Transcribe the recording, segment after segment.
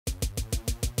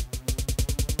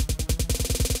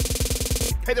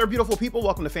Hey there, beautiful people.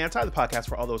 Welcome to FANTI, the podcast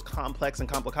for all those complex and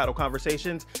complicado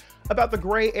conversations about the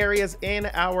gray areas in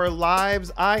our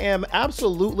lives. I am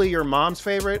absolutely your mom's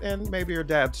favorite, and maybe your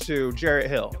dad's too, Jarrett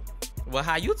Hill. Well,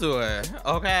 how you doing?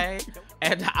 Okay.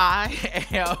 And I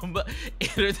am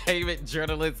entertainment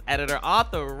journalist, editor,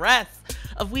 authoress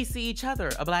of We See Each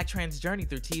Other, a Black trans journey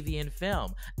through TV and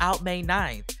film, out May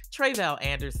 9th. Tre'vell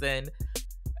Anderson.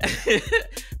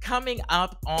 Coming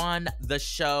up on the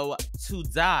show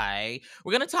today,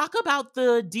 we're going to talk about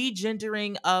the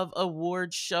degendering of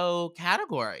award show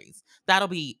categories. That'll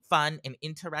be fun and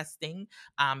interesting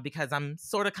because I'm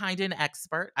sort of kind of an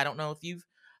expert. I don't know if you've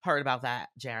heard about that,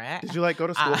 Jarrett. Did you go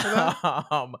to school for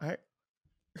that?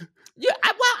 Yeah,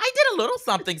 I did a little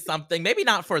something. Maybe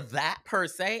not for that per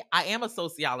se. I am a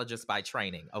sociologist by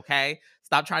training, okay?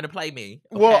 Stop trying to play me.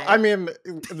 Okay? Well, I mean,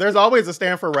 there's always a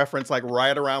Stanford reference like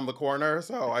right around the corner,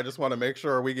 so I just want to make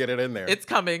sure we get it in there. It's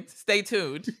coming. Stay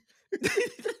tuned.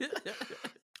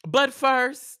 But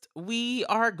first, we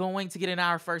are going to get in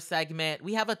our first segment.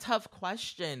 We have a tough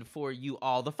question for you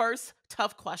all. The first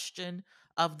tough question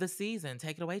of the season.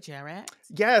 Take it away, Jarrett.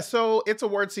 Yeah, so it's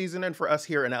award season, and for us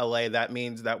here in LA, that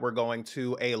means that we're going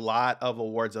to a lot of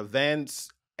awards events,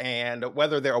 and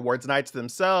whether they're awards nights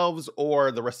themselves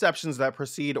or the receptions that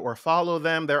precede or follow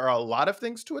them, there are a lot of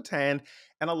things to attend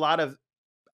and a lot of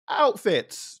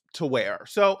outfits to wear.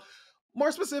 So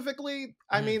more specifically,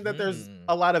 I mean that there's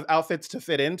a lot of outfits to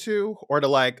fit into or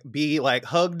to be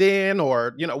hugged in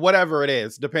or, whatever it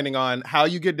is, depending on how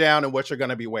you get down and what you're going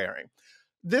to be wearing.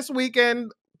 This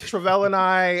weekend, Tre'vell and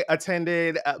I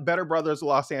attended Better Brothers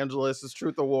Los Angeles'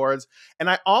 Truth Awards, and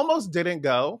I almost didn't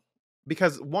go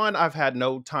because, one, I've had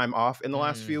no time off in the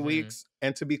last few weeks,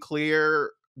 and to be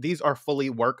clear, these are fully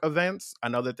work events. I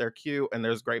know that they're cute and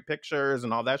there's great pictures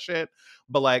and all that shit,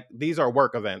 but these are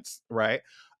work events, right?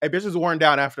 A bitch is worn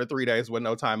down after 3 days with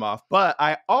no time off, but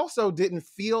I also didn't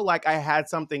feel like I had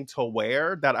something to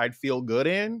wear that I'd feel good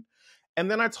in. And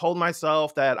then I told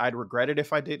myself that I'd regret it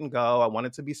if I didn't go. I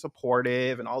wanted to be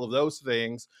supportive and all of those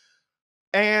things.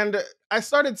 And I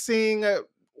started seeing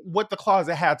what the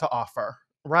closet had to offer,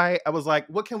 right? I was like,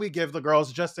 what can we give the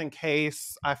girls just in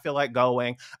case I feel like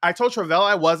going? I told Tre'vell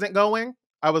I wasn't going.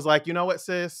 I was like, you know what,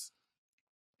 sis?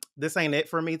 This ain't it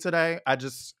for me today. I'm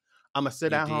going to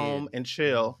sit at home and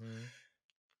chill.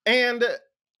 And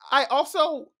I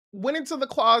also went into the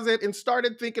closet and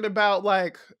started thinking about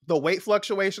the weight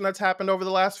fluctuation that's happened over the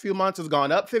last few months. Has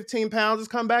gone up 15 pounds, has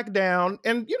come back down,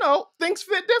 and things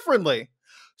fit differently.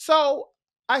 So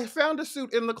I found a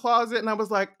suit in the closet and I was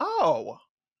like, oh,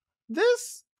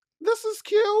 this is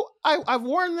cute. I've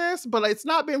worn this, but it's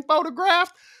not been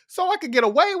photographed, so I could get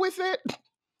away with it.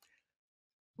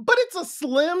 But it's a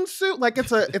slim suit,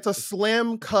 it's a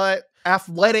slim cut,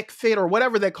 athletic fit, or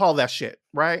whatever they call that shit,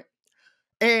 right?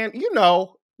 And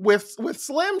with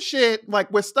slim shit,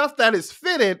 with stuff that is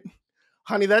fitted,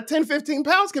 honey, that 10, 15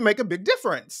 pounds can make a big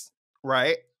difference,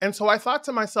 right? And so I thought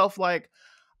to myself,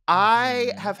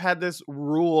 I have had this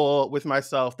rule with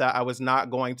myself that I was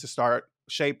not going to start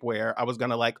shapewear. I was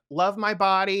going to love my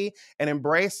body and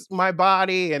embrace my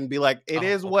body and be it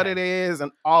is what it is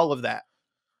and all of that.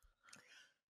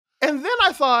 And then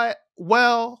I thought,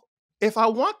 well, if I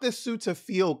want this suit to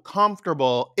feel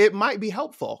comfortable, it might be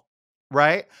helpful,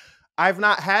 right? I've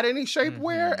not had any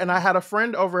shapewear, and I had a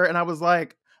friend over, and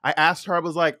I asked her, I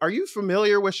was like, are you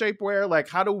familiar with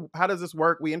shapewear? How does this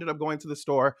work? We ended up going to the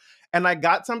store, and I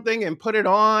got something and put it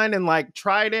on and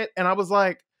tried it, and I was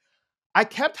like, I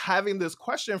kept having this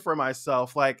question for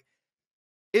myself,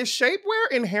 is shapewear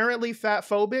inherently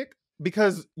fatphobic?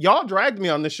 Because y'all dragged me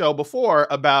on the show before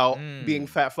about being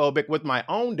fatphobic with my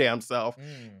own damn self.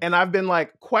 And I've been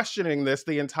questioning this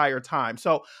the entire time.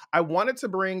 So I wanted to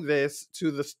bring this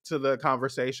to the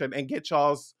conversation and get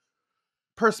y'all's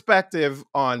perspective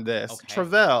on this. Okay.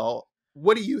 Tre'vell,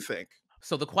 what do you think?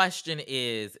 So the question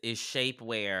is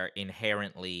shapewear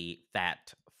inherently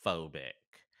fatphobic?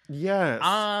 Yes.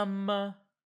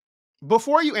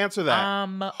 Before you answer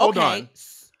that, hold on.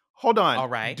 All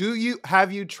right.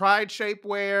 Have you tried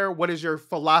shapewear? What is your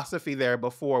philosophy there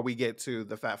before we get to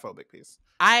the fatphobic piece?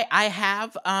 I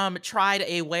have tried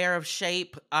a wear of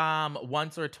shape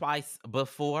once or twice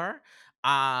before.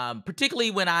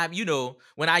 Particularly when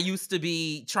when I used to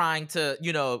be trying to,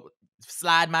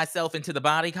 slide myself into the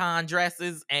bodycon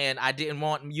dresses and I didn't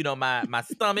want, my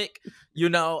stomach,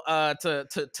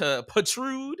 to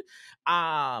protrude.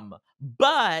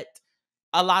 But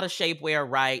a lot of shapewear,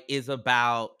 right, is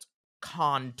about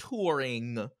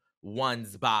contouring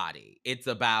one's body. It's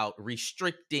about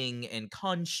restricting and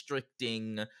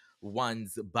constricting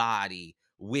one's body,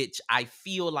 which I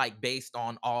feel like based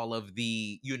on all of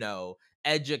the,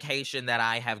 education that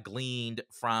I have gleaned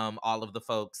from all of the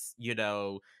folks,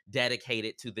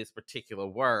 dedicated to this particular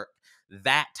work,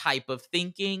 that type of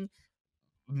thinking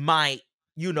might,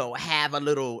 have a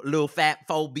little fat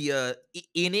phobia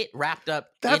in it, wrapped up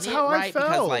in That's it, how I right? Because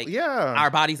felt. like Yeah.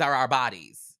 our bodies are our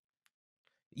bodies.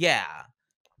 Yeah.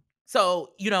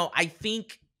 So,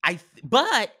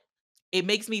 but it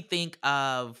makes me think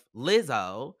of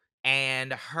Lizzo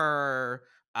and her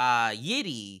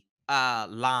Yitty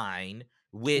line,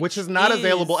 Which which is not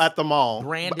available is at the mall,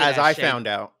 branded as as I shape. found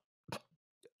out.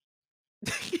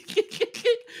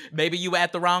 Maybe you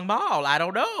at the wrong mall. I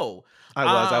don't know.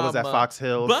 I was at Fox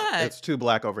Hills. But It's too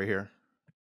black over here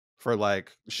for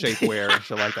like shapewear and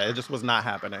shit like that. It just was not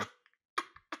happening.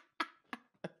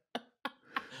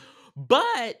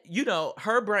 But,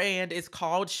 her brand is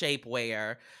called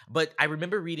Shapewear. But I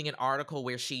remember reading an article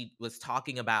where she was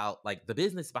talking about like the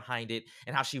business behind it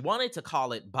and how she wanted to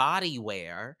call it body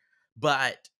wear,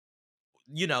 but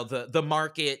the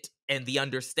market and the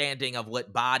understanding of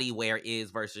what body wear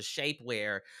is versus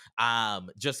shapewear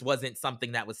just wasn't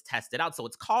something that was tested out. So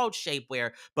it's called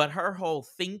shapewear, but her whole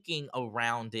thinking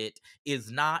around it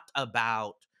is not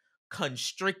about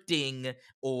constricting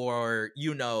or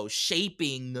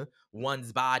shaping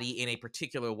one's body in a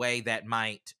particular way that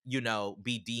might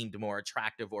be deemed more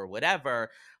attractive or whatever.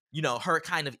 Her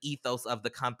kind of ethos of the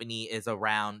company is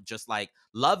around just like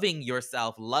loving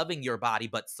yourself, loving your body,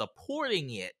 but supporting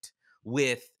it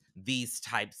with these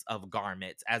types of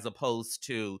garments as opposed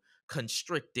to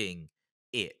constricting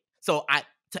it. So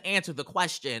to answer the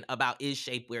question about is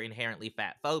shapewear inherently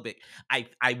fat phobic,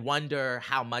 I wonder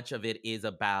how much of it is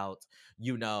about,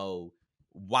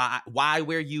 why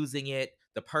we're using it,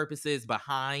 the purposes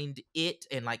behind it,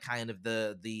 and like kind of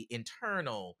the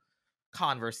internal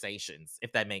conversations,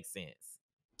 if that makes sense.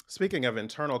 Speaking of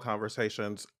internal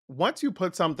conversations, once you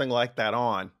put something like that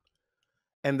on,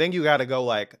 and then you got to go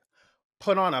like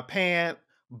put on a pant,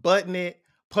 button it,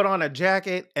 put on a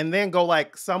jacket, and then go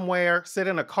like somewhere, sit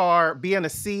in a car, be in a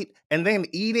seat, and then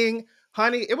eating.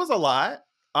 Honey, it was a lot.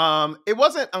 It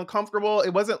wasn't uncomfortable.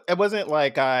 It wasn't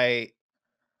like I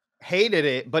hated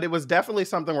it, but it was definitely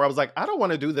something where I was like, I don't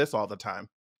want to do this all the time.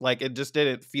 Like it just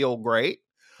didn't feel great.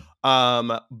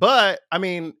 But I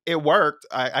mean, it worked.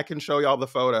 I can show y'all the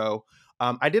photo.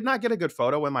 I did not get a good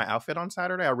photo in my outfit on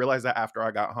Saturday. I realized that after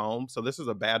I got home. So this is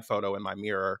a bad photo in my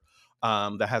mirror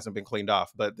that hasn't been cleaned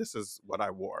off, but this is what I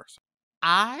wore.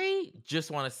 I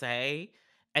just want to say,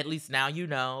 at least now you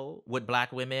know what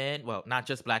Black women, well, not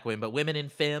just Black women, but women in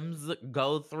femmes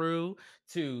go through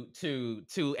to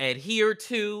adhere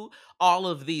to all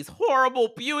of these horrible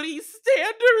beauty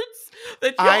standards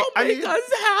that y'all I make mean,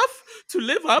 us have to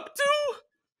live up to.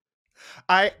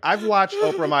 I've watched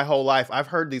Oprah my whole life. I've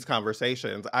heard these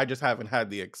conversations. I just haven't had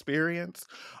the experience.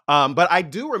 But I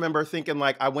do remember thinking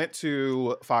like I went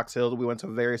to Fox Hills. We went to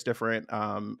various different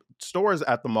stores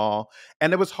at the mall,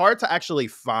 and it was hard to actually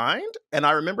find. And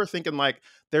I remember thinking like,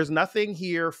 there's nothing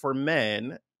here for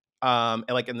men, and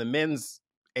like in the men's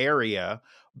area.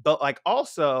 But like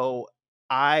also,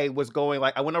 I was going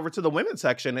like I went over to the women's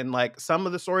section, and like some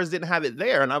of the stores didn't have it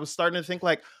there, and I was starting to think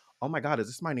like, oh my God, is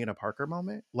this my Nina Parker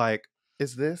moment? Like,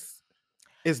 is this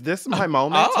my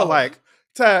moment to Oh, like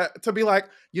to be like,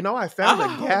 I found a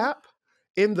oh. gap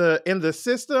in the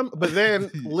system, but then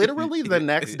literally the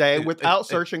next day, without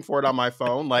searching for it on my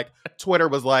phone, like Twitter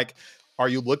was like, are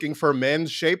you looking for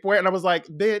men's shapewear? And I was like,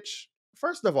 bitch,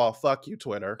 first of all, fuck you,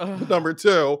 Twitter. But number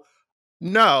two,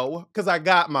 no, because I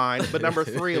got mine. But number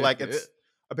three, like it's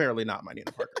apparently not my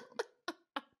Nina Parker moment.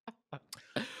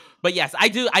 But yes, I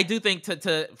do think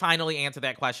to finally answer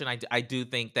that question, I do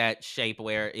think that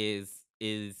shapewear is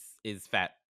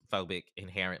fat phobic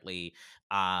inherently.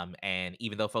 And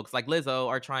even though folks like Lizzo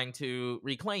are trying to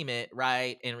reclaim it,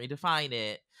 right, and redefine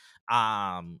it,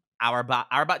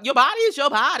 your body is your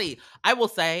body. I will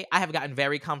say I have gotten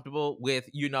very comfortable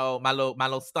with my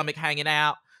little stomach hanging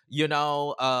out,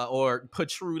 or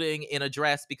protruding in a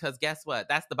dress, because guess what?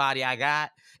 That's the body I got,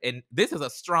 and this is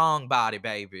a strong body,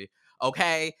 baby.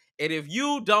 Okay, and if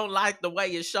you don't like the way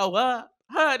you show up,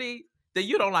 honey, then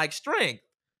you don't like strength,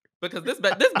 because this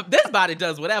body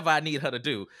does whatever I need her to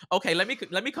do. Okay, let me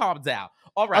calm down.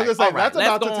 All I was right, gonna all say right. that's Let's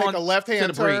about go to take a on to the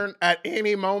left-hand break. turn at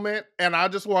any moment, and I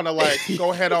just want to like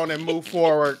go head on and move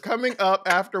forward. Coming up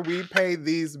after we pay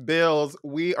these bills,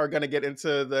 we are going to get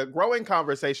into the growing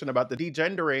conversation about the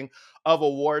degendering of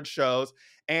award shows,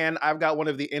 and I've got one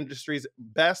of the industry's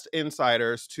best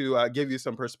insiders to give you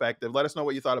some perspective. Let us know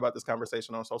what you thought about this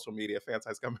conversation on social media.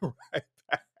 FANTI's coming right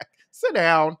back. Sit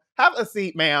down, have a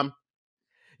seat, ma'am.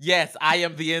 Yes, I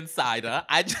am the insider.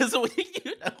 I just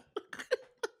you know.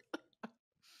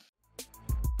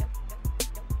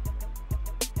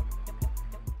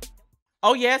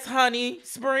 Oh, yes, honey.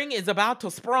 Spring is about to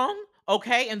sprung.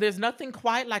 Okay, and there's nothing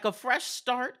quite like a fresh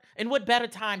start. And what better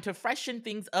time to freshen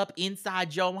things up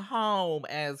inside your home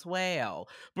as well?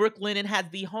 Brooklinen has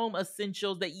the home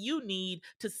essentials that you need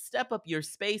to step up your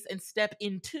space and step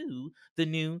into the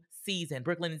new season.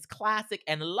 Brooklinen's classic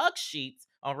and luxe sheets,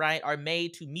 all right, are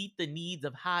made to meet the needs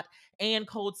of hot and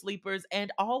cold sleepers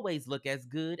and always look as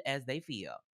good as they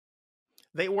feel.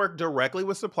 They work directly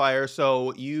with suppliers,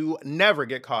 so you never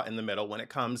get caught in the middle when it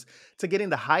comes to getting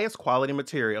the highest quality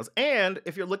materials. And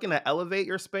if you're looking to elevate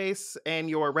your space and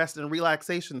your rest and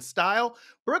relaxation style,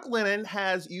 Brooklinen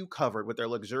has you covered with their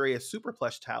luxurious super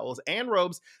plush towels and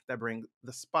robes that bring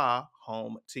the spa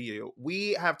home to you.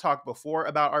 We have talked before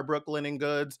about our Brooklinen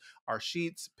goods, our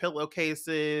sheets,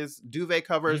 pillowcases, duvet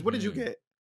covers. What did you Mm-hmm. get?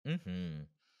 Mm-hmm.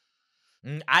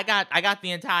 I got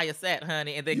the entire set,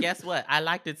 honey. And then You guess what? I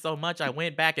liked it so much I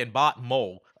went back and bought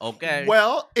more. Okay.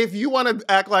 Well, if you want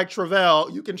to act like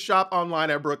Tre'vell, you can shop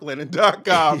online at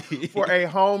brooklinen.com for a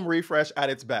home refresh at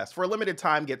its best. For a limited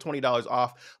time, get $20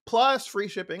 off plus free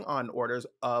shipping on orders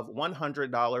of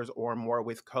 $100 or more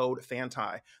with code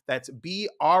FANTI. That's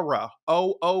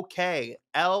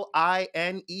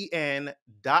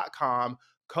BROOKLINEN.com,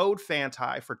 code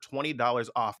FANTI for $20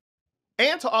 off.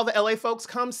 And to all the LA folks,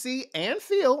 come see and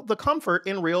feel the comfort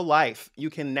in real life. You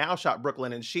can now shop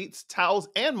Brooklinen sheets, towels,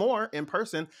 and more in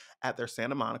person at their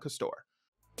Santa Monica store.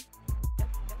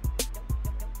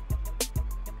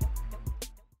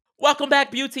 Welcome back,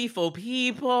 beautiful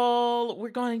people. We're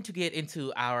going to get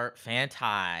into our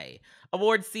FANTI.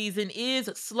 Award season is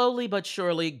slowly but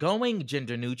surely going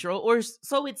gender neutral, or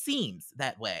so it seems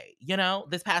that way. You know,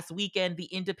 this past weekend, the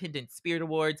Independent Spirit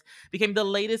Awards became the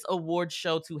latest award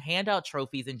show to hand out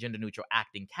trophies in gender neutral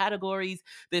acting categories.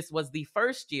 This was the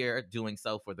first year doing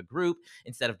so for the group.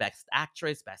 Instead of Best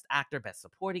Actress, Best Actor, Best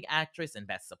Supporting Actress, and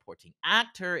Best Supporting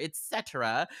Actor,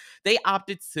 etc., they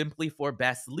opted simply for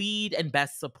Best Lead and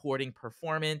Best Supporting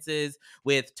Performances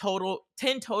with total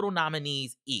 10 total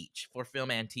nominees each for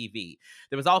film and TV.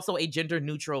 There was also a gender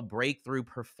neutral breakthrough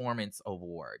performance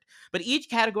award. But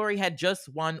each category had just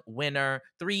one winner.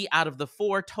 3 out of the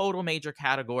 4 total major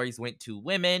categories went to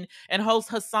women, and host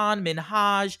Hassan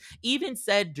Minhaj even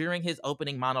said during his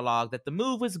opening monologue that the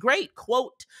move was great,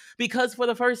 quote, because for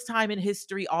the first time in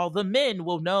history all the men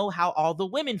will know how all the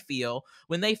women feel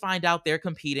when they find out they're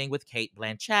competing with Kate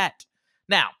Blanchett.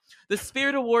 Now, the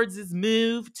Spirit Awards'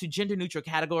 move to gender neutral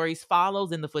categories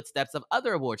follows in the footsteps of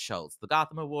other award shows, the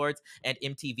Gotham Awards and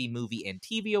MTV Movie and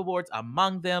TV Awards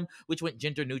among them, which went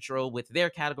gender neutral with their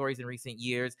categories in recent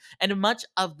years. And much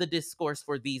of the discourse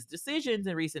for these decisions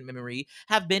in recent memory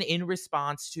have been in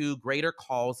response to greater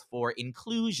calls for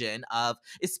inclusion of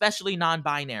especially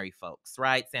non-binary folks,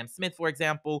 right? Sam Smith, for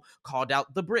example, called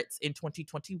out the Brits in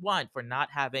 2021 for not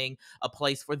having a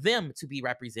place for them to be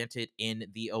represented in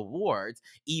the awards,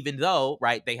 even though,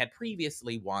 right, they had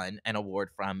previously won an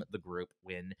award from the group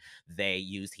when they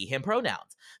used he, him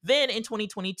pronouns. Then in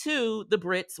 2022, the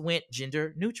Brits went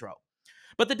gender neutral.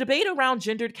 But the debate around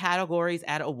gendered categories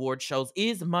at award shows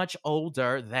is much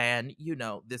older than, you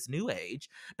know, this new age.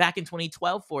 Back in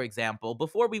 2012, for example,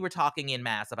 before we were talking in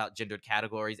mass about gendered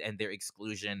categories and their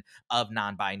exclusion of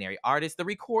non binary artists, the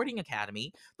Recording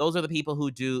Academy, those are the people who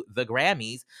do the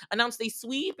Grammys, announced a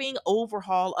sweeping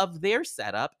overhaul of their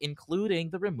setup,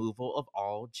 including the removal of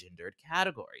all gendered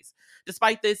categories.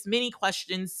 Despite this, many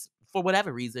questions for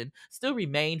whatever reason, still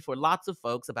remain for lots of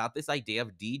folks about this idea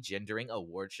of degendering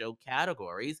award show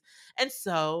categories. And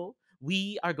so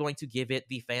we are going to give it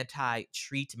the FANTI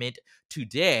treatment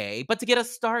today. But to get us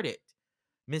started,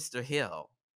 Mr.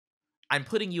 Hill, I'm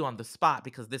putting you on the spot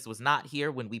because this was not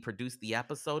here when we produced the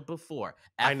episode before.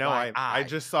 I know, I FYI.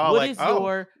 just saw What like, is oh,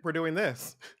 your we're doing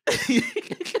this.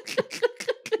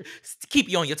 keep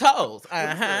you on your toes?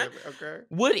 Uh-huh. Listen, okay.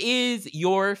 What is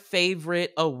your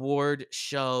favorite award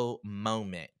show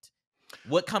moment?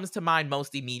 What comes to mind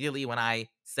most immediately when I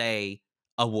say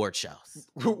award shows?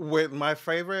 With my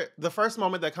favorite, the first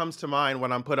moment that comes to mind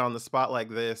when I'm put on the spot like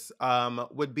this,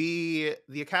 would be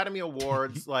the Academy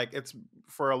Awards. Like, it's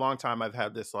for a long time I've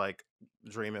had this like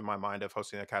dream in my mind of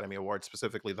hosting the Academy Awards,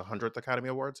 specifically the 100th Academy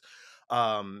Awards,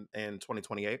 in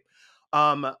 2028.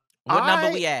 Um, What number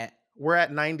I we at? We're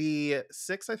at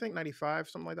 96, I think 95,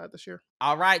 something like that this year.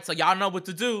 All right, so y'all know what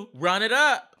to do. Run it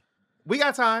up. We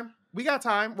got time. We got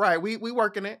time. Right. We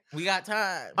working it. We got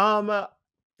time.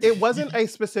 It wasn't a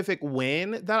specific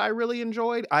win that I really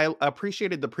enjoyed. I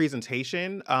appreciated the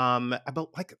presentation. But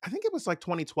like I think it was like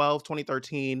 2012,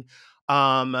 2013.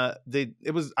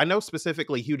 It was, I know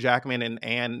specifically Hugh Jackman and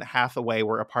Anne Hathaway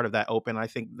were a part of that open. I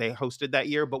think they hosted that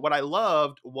year. But what I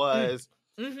loved Mm, was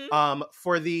Mhm.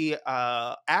 For the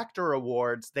actor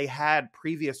awards, they had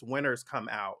previous winners come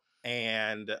out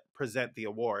and present the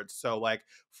awards. So like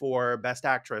for best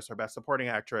actress or best supporting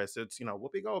actress, it's, you know,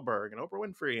 Whoopi Goldberg and Oprah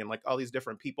Winfrey and like all these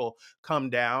different people come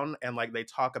down and like they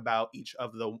talk about each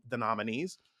of the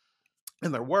nominees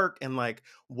and their work and like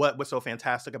what was so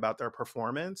fantastic about their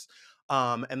performance.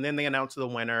 And then they announce the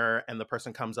winner, and the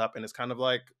person comes up and is kind of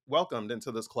like welcomed into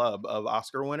this club of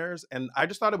Oscar winners. And I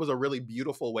just thought it was a really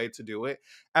beautiful way to do it.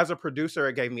 As a producer,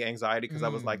 it gave me anxiety because I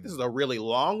was like, this is Mm. a really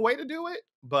long way to do it.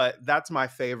 But that's my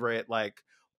favorite like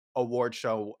award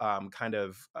show kind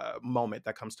of moment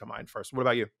that comes to mind first. What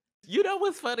about you? You know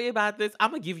what's funny about this?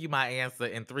 Imma give you my answer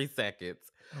in 3 seconds.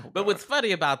 Oh But God. what's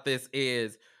funny about this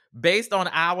is based on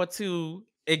our 2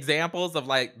 examples of,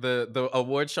 like, the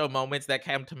award show moments that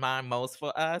came to mind most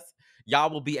for us, y'all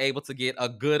will be able to get a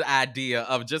good idea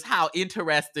of just how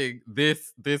interesting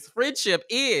this friendship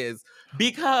is, Oh God.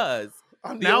 because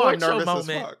the Now I'm award show nervous as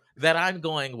moment fuck. that I'm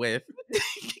going with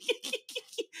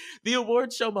the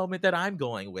award show moment that I'm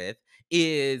going with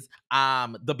is,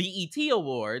 the BET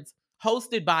Awards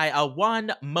hosted by a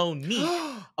one Monique,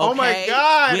 Oh my okay?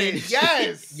 God. When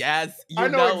Yes. yes, I you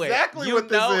know know it. exactly You what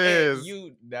this know it. is.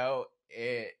 You know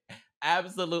it.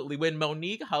 Absolutely. When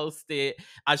Monique hosted,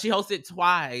 she hosted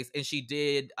twice, and she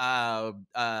did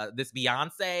this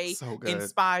Beyonce So good.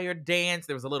 inspired dance.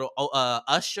 There was a little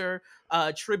Usher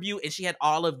tribute, and she had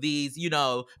all of these, you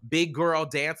know, big girl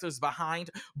dancers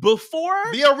behind before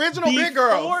The original Big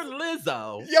Girls. before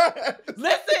Lizzo. Yes.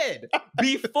 Listen,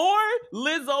 before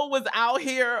Lizzo was out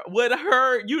here with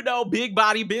her, you know, big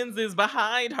body Benzes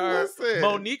behind her, Listen.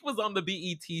 Monique was on the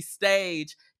BET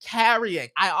stage carrying.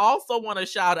 I also want to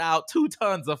shout out 2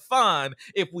 Tons of Fun.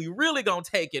 If we really gonna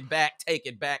take it back, take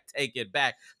it back, take it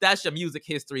back. That's your music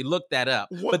history. Look that up.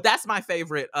 What But that's my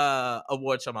favorite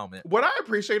award show moment. what I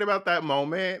appreciate about that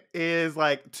moment is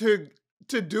like to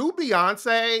do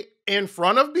Beyonce in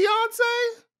front of Beyonce.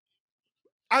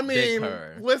 I Big mean,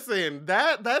 purr. listen,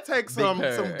 that takes Big some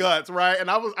purr. guts, right?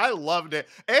 And I loved it.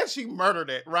 And she murdered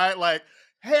it, right? Like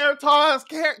hair toss,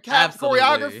 cap Absolutely.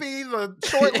 choreography, the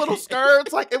short little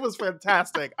skirts, like it was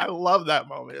fantastic. I love that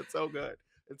moment. It's so good.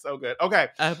 It's so good. Okay.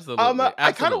 Absolutely. Absolutely.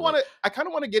 I kind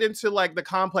of want to get into like the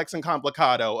complex and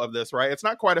complicado of this, right? It's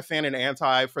not quite a fan and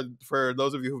anti for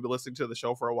those of you who've been listening to the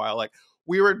show for a while. Like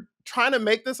we were trying to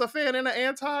make this a fan and an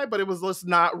anti, but it was just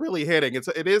not really hitting.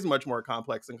 It is much more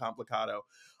complex and complicado.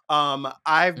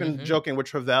 I've been Mm-hmm. joking with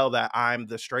Tre'vell that I'm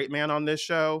the straight man on this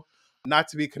show, not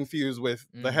to be confused with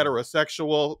the Mm.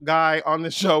 heterosexual guy on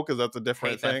this show because that's a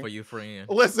different Hate that thing. for you, friend.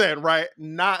 Listen, right?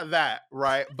 Not that,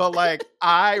 right? But like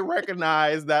I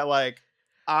recognize that like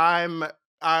I'm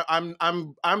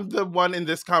I'm the one in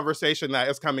this conversation that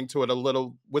is coming to it a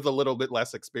little with a little bit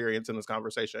less experience in this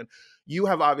conversation. You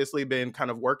have obviously been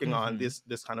kind of working on Mm-hmm.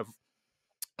 this kind of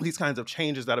these kinds of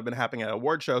changes that have been happening at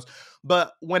award shows.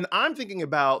 But when I'm thinking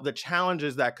about the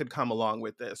challenges that could come along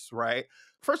with this, right?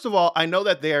 First of all, I know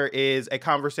that there is a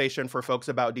conversation for folks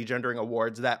about degendering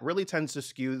awards that really tends to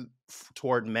skew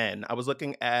toward men. I was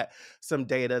looking at some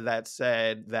data that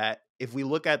said that if we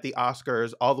look at the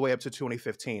Oscars all the way up to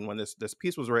 2015, when this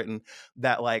piece was written,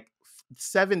 that like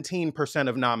 17%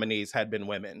 of nominees had been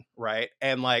women, right?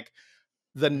 And like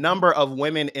the Mm-hmm. number of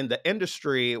women in the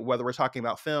industry, whether we're talking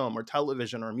about film or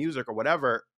television or music or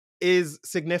whatever, is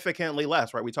significantly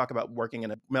less, right? We talk about working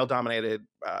in a male dominated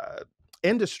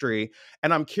industry.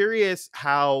 And I'm curious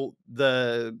how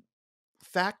the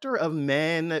factor of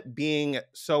men being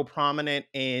so prominent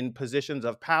in positions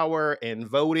of power, in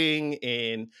voting,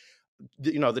 in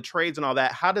you know the trades and all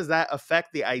that, how does that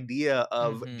affect the idea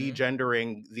of Mm-hmm.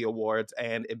 degendering the awards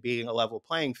and it being a level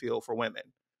playing field for women?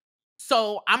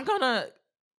 So I'm gonna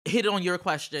hit on your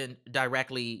question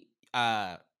directly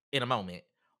in a moment.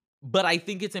 But I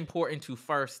think it's important to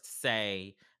first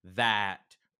say that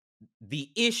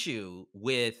the issue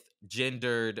with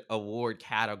gendered award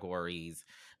categories,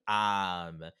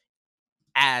 um,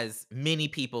 as many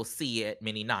people see it,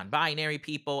 many non-binary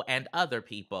people and other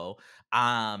people,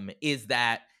 is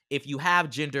that if you have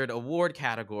gendered award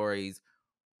categories,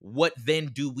 what then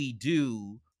do we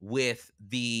do with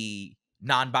the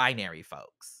non-binary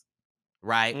folks?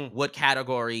 Right? Mm, What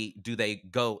category do they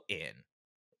go in?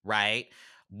 Right?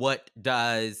 What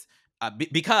does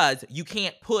because you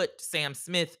can't put Sam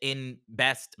Smith in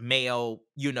best male,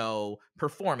 you know,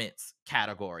 performance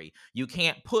category. You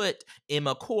can't put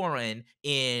Emma Corrin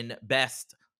in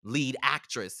best lead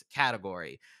actress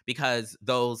category because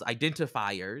those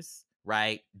identifiers,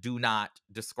 right, do not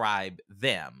describe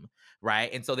them,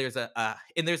 right? And so there's a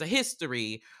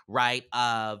history, right,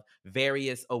 of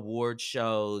various award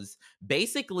shows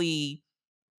basically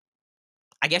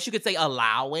I guess you could say,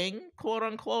 allowing, quote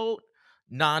unquote,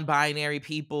 non-binary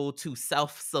people to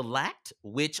self-select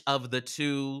which of the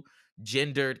two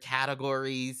gendered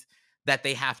categories that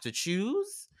they have to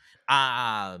choose.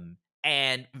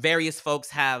 And various folks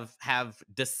have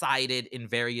decided in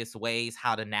various ways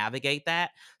how to navigate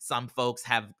that. Some folks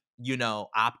have,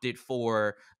 opted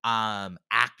for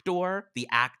the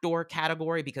actor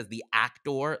category, because the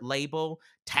actor label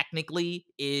technically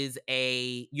is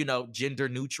a, gender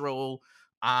neutral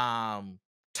um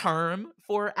term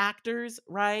for actors,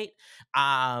 right?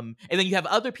 And then you have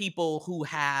other people who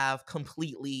have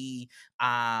completely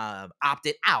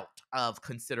opted out of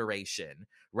consideration,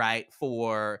 right,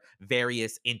 for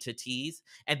various entities.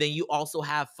 And then you also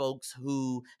have folks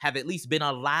who have at least been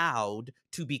allowed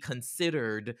to be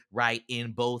considered, right,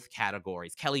 in both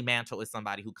categories. Kelly Mantle is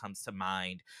somebody who comes to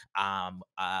mind.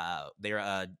 They're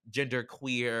a gender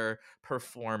queer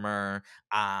performer,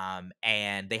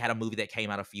 and they had a movie that came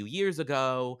out a few years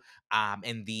ago,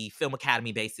 and the Film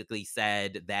Academy basically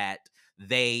said that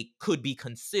they could be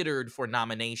considered for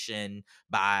nomination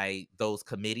by those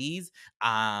committees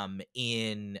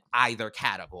in either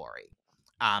category.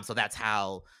 So that's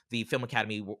how the Film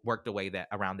Academy worked away that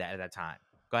around that at that time.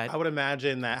 Go ahead. I would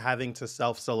imagine that having to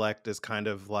self-select is kind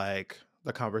of like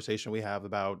the conversation we have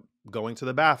about going to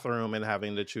the bathroom and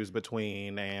having to choose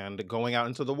between, and going out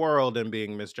into the world and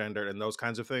being misgendered and those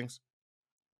kinds of things.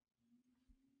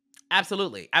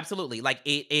 Absolutely, absolutely. Like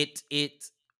it.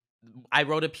 I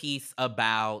wrote a piece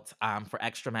about for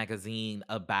Extra Magazine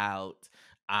about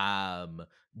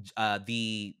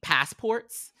the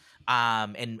passports,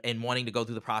 and wanting to go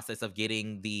through the process of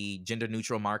getting the gender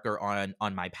neutral marker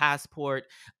on my passport.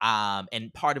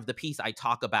 And part of the piece, I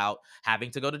talk about having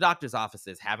to go to doctor's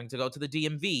offices, having to go to the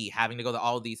DMV, having to go to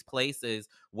all these places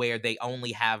where they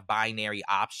only have binary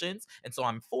options, and so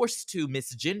I'm forced to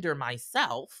misgender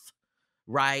myself,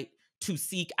 right, to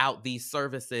seek out these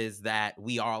services that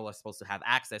we all are supposed to have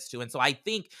access to. And so I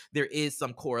think there is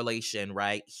some correlation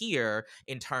right here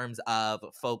in terms of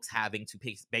folks having to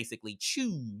basically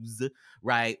choose,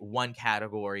 right, one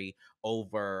category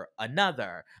over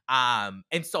another.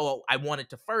 And so I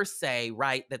wanted to first say,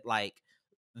 right, that like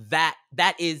that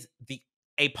is the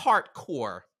a part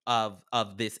core of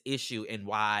this issue, and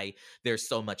why there's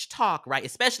so much talk, right?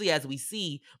 Especially as we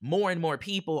see more and more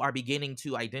people are beginning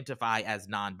to identify as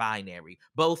non-binary,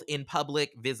 both in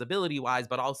public visibility wise,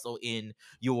 but also in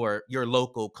your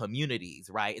local communities,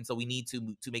 right? And so we need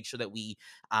to make sure that we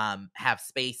have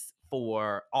space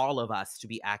for all of us to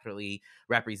be accurately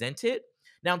represented.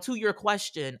 Now, to your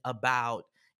question about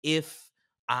if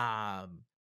um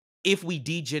if we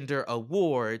degender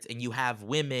awards and you have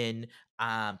women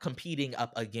competing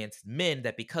up against men,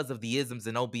 that because of the isms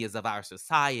and obias of our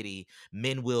society,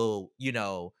 men will,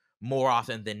 more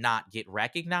often than not get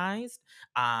recognized,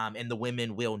 and the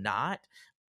women will not.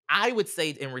 I would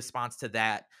say in response to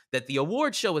that, that the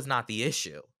award show is not the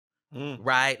issue, Mm.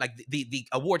 right? Like the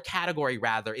award category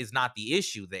rather is not the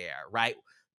issue there, right?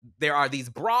 There are these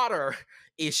broader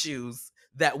issues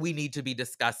that we need to be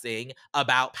discussing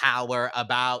about power,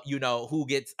 about who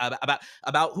gets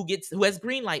about who has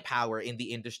green light power in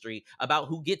the industry, about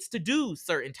who gets to do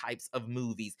certain types of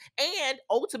movies, and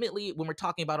ultimately when we're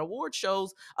talking about award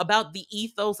shows, about the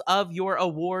ethos of your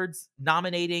awards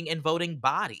nominating and voting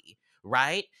body,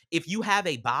 right? If you have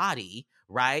a body,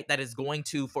 right, that is going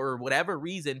to, for whatever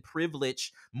reason,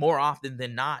 privilege more often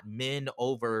than not men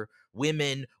over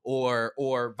women,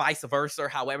 or vice versa,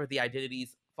 however the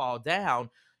identities fall down,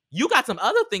 you got some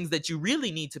other things that you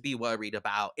really need to be worried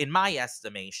about, in my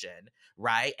estimation,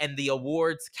 right? And the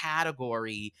awards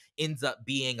category ends up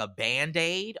being a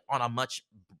band-aid on a much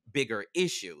bigger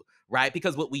issue, right?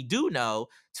 Because what we do know,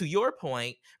 to your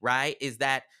point, right, is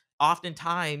that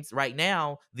oftentimes right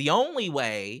now, the only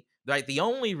way, right, the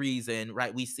only reason,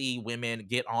 right, we see women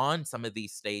get on some of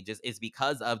these stages is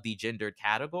because of the gendered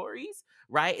categories,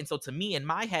 right? And so to me, in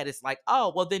my head, it's like,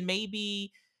 oh, well, then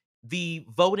maybe the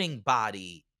voting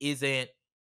body isn't,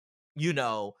 you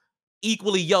know,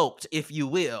 equally yoked, if you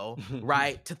will,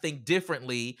 right, to think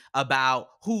differently about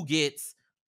who gets,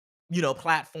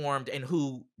 platformed and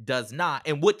who does not.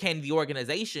 And what can the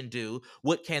organization do?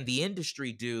 What can the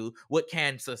industry do? What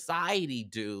can society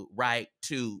do, right,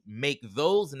 to make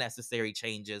those necessary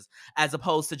changes, as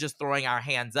opposed to just throwing our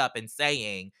hands up and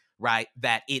saying, right,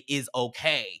 that it is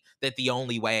okay that the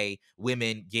only way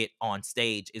women get on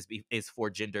stage is for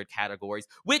gendered categories,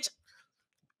 which,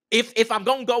 if I'm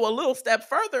gonna go a little step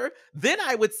further, then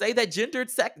I would say that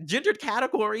gendered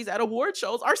categories at award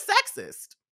shows are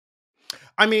sexist.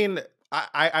 I mean,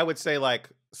 I would say, like,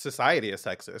 society is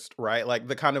sexist, right? Like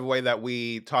the kind of way that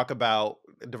we talk about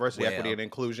diversity, equity, Well, and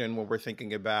inclusion when we're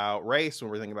thinking about race,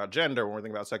 when we're thinking about gender, when we're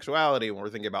thinking about sexuality, when we're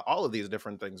thinking about all of these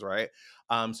different things, right?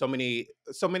 So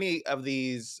many of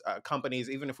these companies,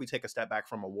 even if we take a step back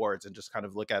from awards and just kind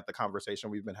of look at the conversation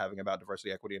we've been having about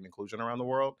diversity, equity, and inclusion around the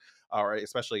world, or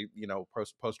especially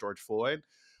post George Floyd,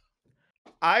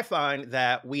 I find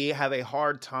that we have a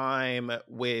hard time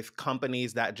with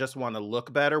companies that just want to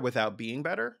look better without being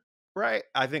better, right?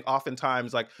 I think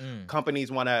oftentimes, like, mm,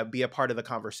 companies want to be a part of the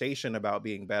conversation about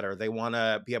being better. They want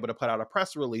to be able to put out a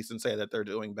press release and say that they're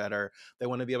doing better. They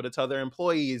want to be able to tell their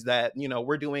employees that,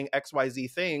 we're doing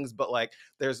XYZ things, but like,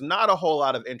 there's not a whole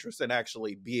lot of interest in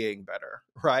actually being better,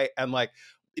 right? And like,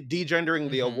 degendering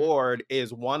the mhm, award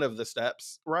is one of the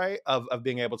steps, right, of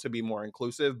being able to be more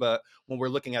inclusive. But when we're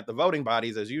looking at the voting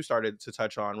bodies, as you started to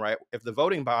touch on, right, if the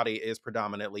voting body is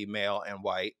predominantly male and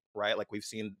white, right, like we've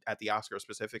seen at the Oscars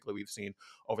specifically, we've seen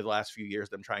over the last few years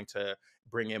them trying to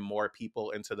bring in more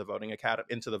people into the voting academy,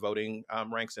 into the voting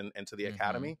ranks, and into the mhm.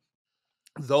 academy.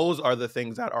 Those are the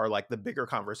things that are like the bigger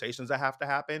conversations that have to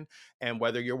happen. And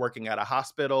whether you're working at a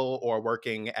hospital or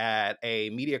working at a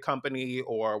media company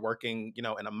or working, in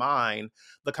a mine,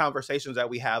 the conversations that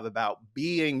we have about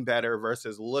being better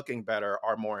versus looking better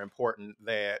are more important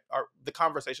than are the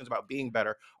conversations about being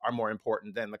better are more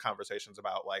important than the conversations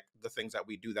about like the things that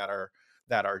we do that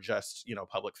are just,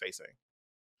 public facing.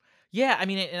 Yeah, I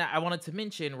mean, and I wanted to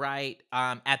mention, right,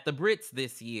 at the Brits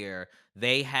this year,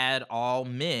 they had all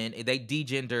men. They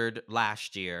degendered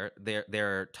last year.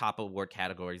 Their top award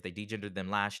categories, they degendered them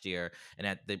last year, and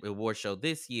at the award show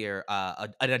this year,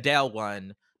 an Adele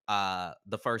won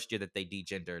the first year that they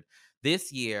degendered.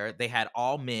 This year, they had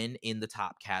all men in the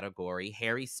top category.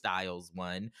 Harry Styles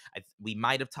won. We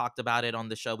might have talked about it on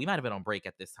the show. We might have been on break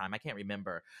at this time. I can't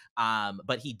remember,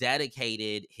 but he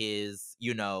dedicated his,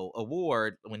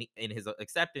 award when in his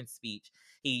acceptance speech.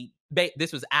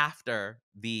 This was after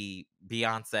the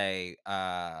Beyonce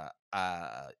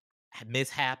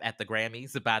mishap at the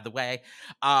Grammys, by the way.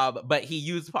 But he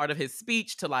used part of his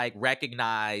speech to like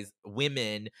recognize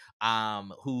women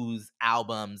whose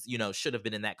albums, should have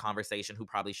been in that conversation, who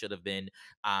probably should have been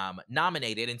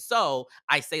nominated. And so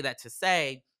I say that to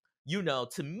say,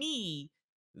 to me,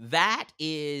 that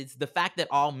is the fact that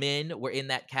all men were in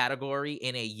that category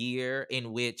in a year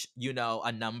in which,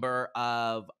 a number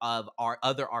of our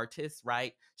other artists,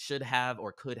 right, should have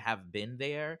or could have been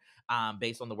there,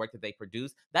 based on the work that they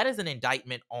produce. That is an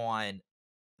indictment on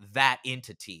that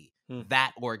entity, Hmm.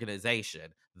 that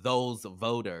organization, those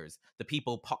voters, the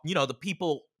people, the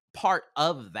people part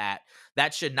of that.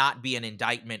 That should not be an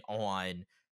indictment on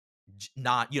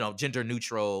not, gender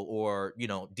neutral or,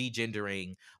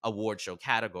 degendering award show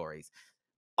categories.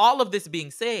 All of this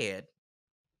being said,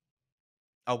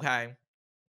 okay,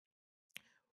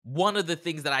 one of the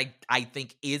things that I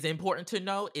think is important to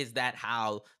note is that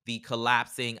how the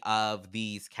collapsing of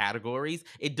these categories,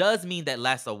 it does mean that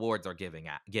less awards are given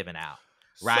out,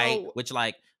 right? So Which,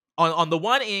 like, on the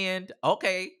one end,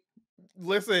 okay,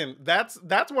 listen, that's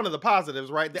one of the positives,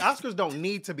 right? The Oscars don't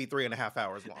need to be 3.5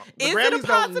 hours long. The is it a Grammys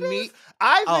don't need. positive?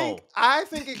 I think Oh, I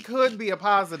think it could be a you're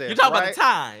positive, talking about the right?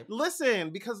 time. Listen,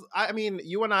 because I mean,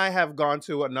 you and I have gone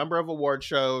to a number of award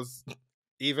shows,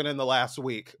 even in the last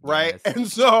week, right? Yes. And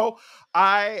so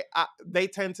I they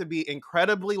tend to be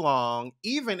incredibly long,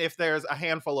 even if there's a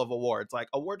handful of awards. Like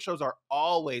award shows are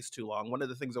always too long. One of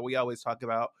the things that we always talk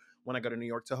about when I go to New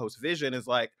York to host Vision is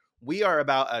like we are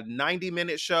about a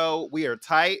 90-minute show. We are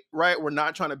tight, right? We're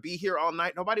not trying to be here all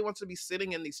night. Nobody wants to be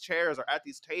sitting in these chairs or at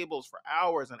these tables for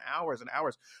hours and hours and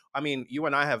hours. I mean, you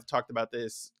and I have talked about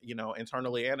this,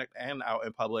 internally and out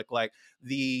in public. Like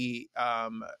the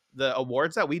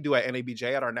awards that we do at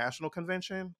NABJ at our national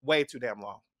convention, way too damn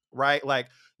long. Right? Like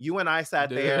you and I sat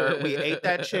there, we ate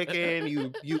that chicken,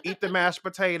 you eat the mashed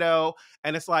potato,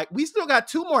 and it's like, we still got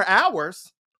 2 more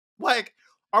hours. Like,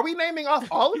 are we naming off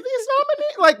all of these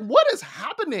nominees? Like, what is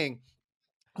happening?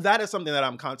 That is something that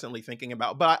I'm constantly thinking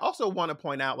about. But I also want to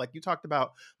point out, like you talked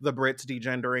about the Brits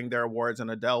degendering their awards and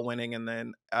Adele winning and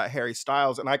then Harry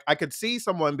Styles. And I could see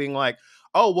someone being like,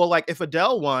 oh, well, like if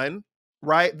Adele won,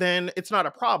 right, then it's not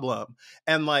a problem.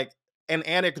 And like an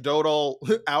anecdotal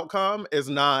outcome is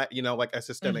not, like a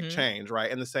systemic Mhm. change, right?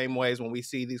 In the same ways when we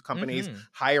see these companies Mhm.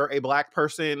 hire a black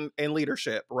person in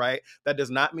leadership, right? That does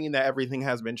not mean that everything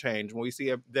has been changed. When we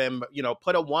see them,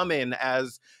 put a woman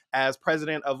as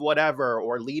president of whatever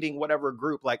or leading whatever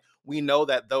group, like we know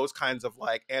that those kinds of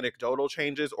like anecdotal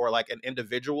changes or like an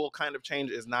individual kind of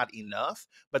change is not enough,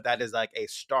 but that is like a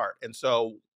start. And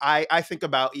so I think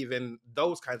about even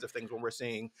those kinds of things when we're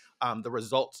seeing the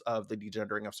results of the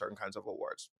degendering of certain kinds of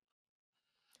awards.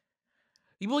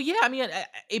 Well, yeah, I mean,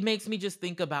 it makes me just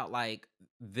think about like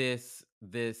this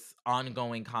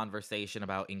ongoing conversation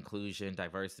about inclusion,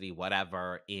 diversity,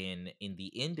 whatever in the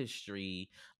industry.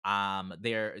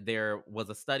 There was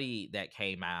a study that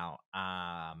came out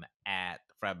at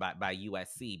from by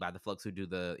USC, by the folks who do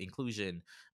the inclusion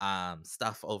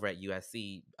stuff over at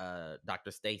USC,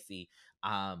 Dr. Stacy.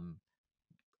 Um,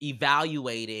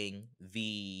 Evaluating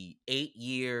the 8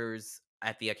 years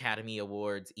at the Academy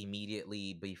Awards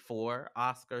immediately before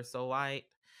Oscar So White,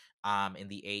 and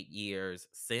the 8 years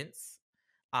since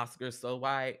Oscar So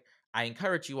White. I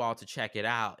encourage you all to check it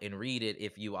out and read it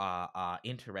if you are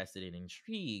interested and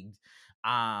intrigued.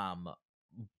 Um,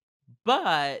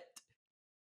 but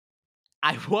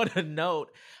I want to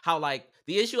note how like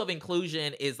the issue of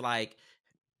inclusion is like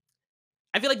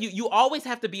I feel like you always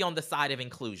have to be on the side of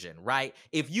inclusion, right?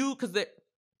 If you because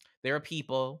there are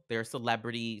people, there are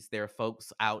celebrities, there are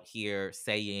folks out here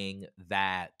saying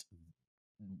that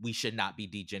we should not be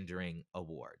degendering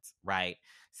awards, right?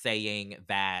 Saying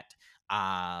that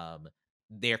um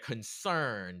they're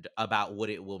concerned about what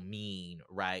it will mean,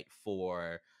 right,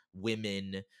 for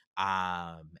women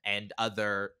and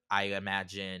other, I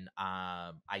imagine,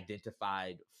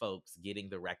 identified folks getting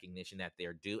the recognition that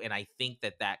they're due. And I think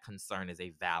that that concern is a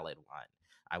valid one.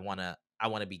 I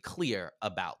want to be clear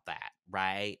about that,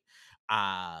 right?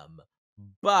 Um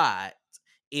but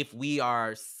if we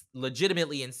are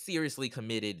legitimately and seriously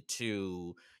committed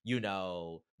to,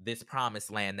 this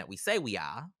promised land that we say we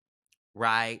are,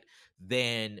 right?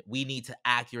 Then we need to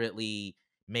accurately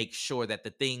make sure that the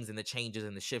things and the changes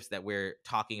and the shifts that we're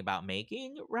talking about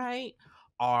making, right,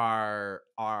 are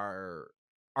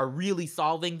really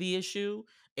solving the issue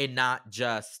and not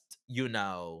just,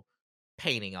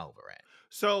 painting over it.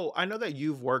 So I know that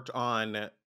you've worked on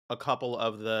a couple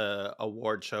of the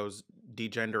award shows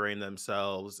degendering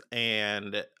themselves,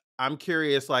 and I'm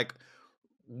curious, like,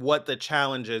 what the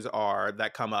challenges are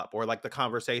that come up, or like the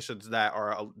conversations that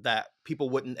are that people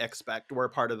wouldn't expect were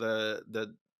part of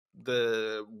the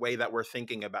way that we're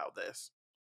thinking about this.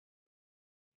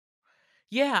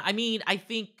 Yeah, I mean, I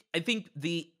think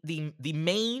the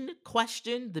main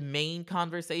question, the main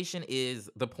conversation is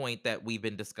the point that we've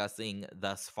been discussing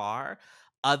thus far.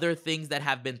 Other things that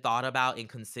have been thought about and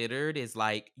considered is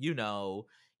like,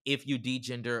 if you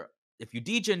degender if you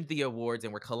degender the awards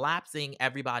and we're collapsing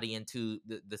everybody into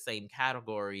the same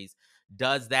categories,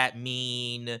 does that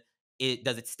mean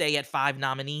does it stay at 5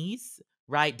 nominees?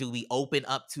 Right? Do we open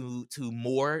up to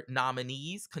more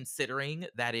nominees considering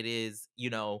that it is,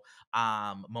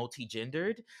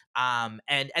 multi-gendered? And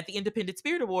at the Independent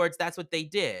Spirit Awards, that's what they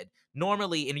did.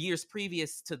 Normally, in years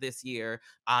previous to this year,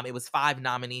 it was 5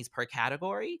 nominees per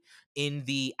category. In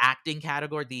the acting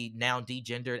category, the now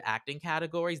degendered acting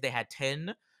categories, they had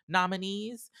 10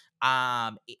 nominees.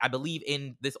 I believe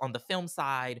in this on the film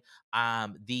side,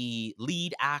 the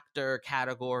lead actor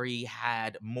category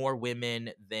had more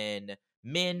women than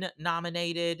men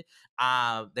nominated.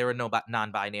 There were no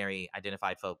non-binary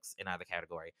identified folks in either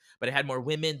category, but it had more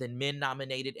women than men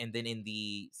nominated. And then in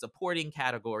the supporting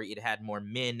category, it had more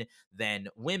men than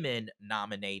women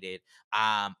nominated.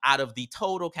 Out of the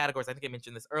total categories, I think I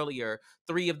mentioned this earlier,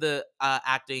 3 of the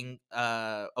acting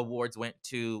awards went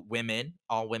to women,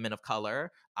 all women of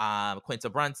color. Quinta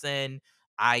Brunson,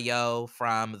 Io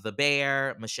from The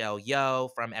Bear, Michelle Yeoh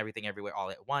from Everything Everywhere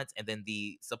All at Once, and then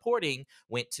the supporting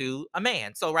went to a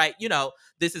man. So, right,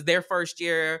 this is their first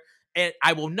year. And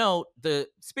I will note the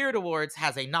Spirit Awards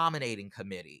has a nominating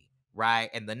committee,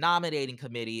 right? And the nominating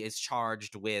committee is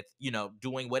charged with,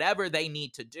 doing whatever they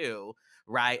need to do,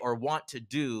 right? Or want to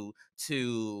do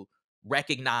to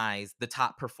recognize the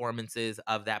top performances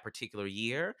of that particular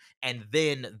year. And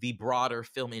then the broader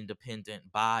film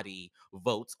independent body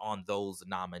votes on those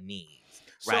nominees,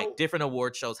 right? So Different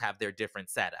award shows have their different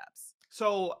setups.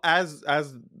 So, as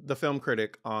the film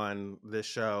critic on this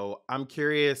show, I'm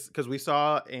curious because we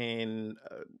saw in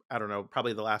I don't know,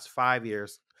 probably the last 5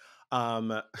 years.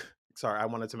 Um, sorry, I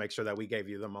wanted to make sure that we gave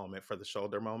you the moment for the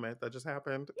shoulder moment that just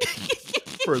happened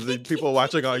for the people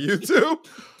watching on YouTube.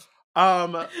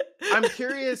 Um, I'm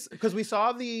curious because we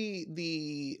saw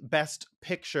the best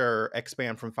picture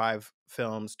expand from 5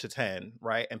 films to 10,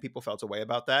 right? And people felt a way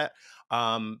about that.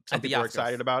 Some At the people were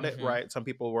excited Oscars. about it, right? Some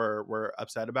people were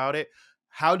upset about it.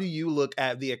 How do you look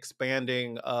at the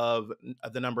expanding of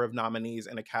the number of nominees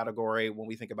in a category when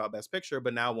we think about best picture,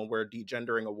 but now when we're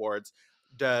degendering awards,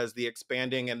 does the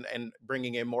expanding and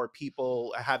bringing in more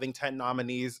people, having 10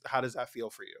 nominees, how does that feel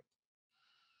for you?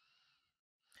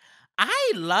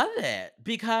 I love it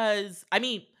because, I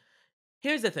mean,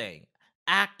 here's the thing.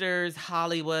 Actors,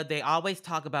 Hollywood, they always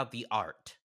talk about the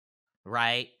art,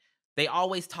 right? they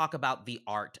always talk about the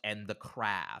art and the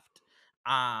craft.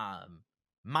 Um,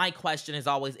 my question is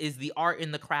always, is the art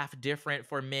and the craft different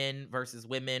for men versus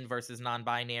women versus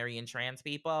non-binary and trans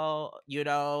people,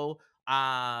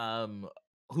 um,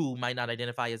 who might not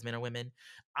identify as men or women?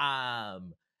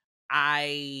 Um,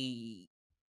 I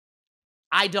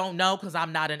I don't know because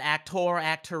I'm not an actor,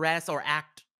 actress, or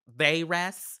they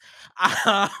rest.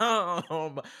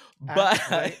 Um, but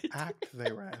Act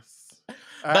they rest.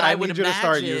 but I I would need you to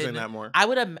start using imagine that more. I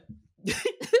would im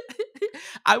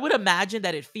I would imagine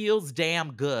that it feels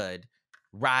damn good,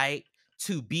 right?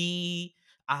 To be,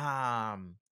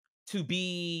 um to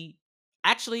be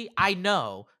actually, I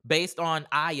know based on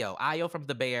Io from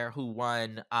The Bear, who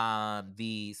won,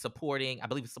 the supporting, I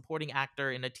believe, supporting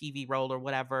actor in a TV role or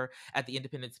whatever at the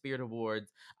Independent Spirit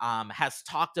Awards, has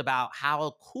talked about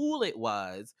how cool it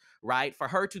was, right, for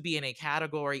her to be in a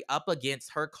category up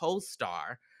against her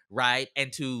co-star, right,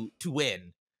 and to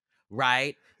win,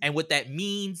 right? And what that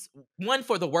means, one,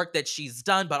 for the work that she's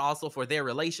done, but also for their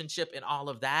relationship and all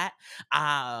of that.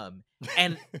 Um,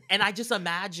 and and I just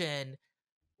imagine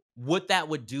what that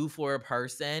would do for a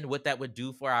person, what that would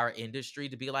do for our industry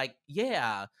to be like,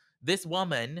 yeah, this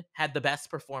woman had the best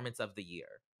performance of the year.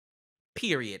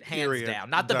 Period. Hands Period. down.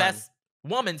 Not the Done. best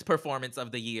woman's performance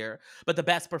of the year, but the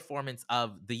best performance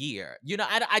of the year.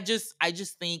 I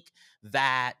just think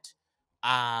that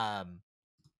um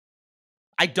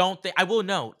I don't think, I will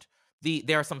note,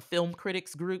 there are some film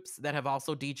critics groups that have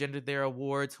also degendered their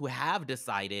awards, who have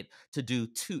decided to do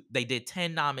two. They did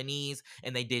 10 nominees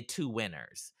and they did 2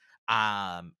 winners.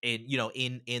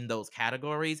 In those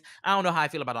categories. I don't know how I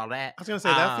feel about all that. I was gonna say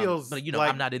that But feels I'm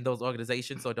like not in those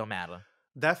organizations, so it don't matter.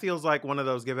 one of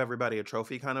those give everybody a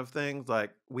trophy kind of things.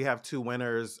 Like we have two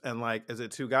winners, and like, is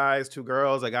it two guys, two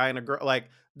girls, a guy and a girl? Like,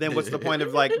 then what's the point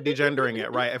of like degendering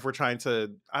it, right? If we're trying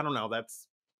to, I don't know. That's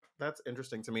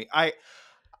interesting to me. I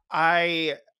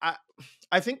I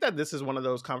I think that this is one of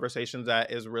those conversations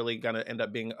that is really going to end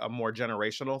up being a more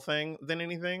generational thing than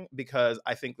anything, because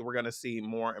I think that we're going to see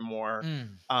more and more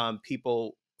Mm,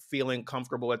 people feeling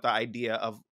comfortable with the idea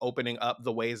of opening up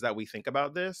the ways that we think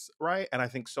about this, right? And I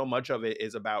think so much of it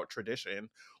is about tradition,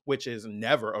 which is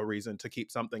never a reason to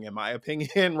keep something, in my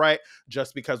opinion, right?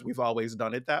 Just because we've always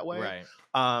done it that way.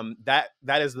 right.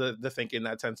 That is the thinking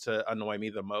that tends to annoy me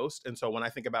the most. And so when I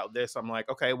think about this, I'm like,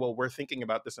 okay, well, we're thinking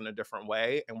about this in a different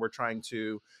way, and we're trying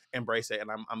to embrace it. And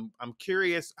I'm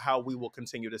curious how we will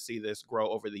continue to see this grow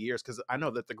over the years, because I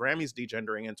know that the Grammys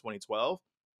degendering in 2012,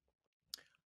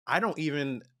 I don't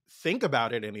even think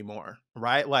about it anymore,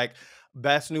 right? Like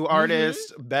best new Mhm.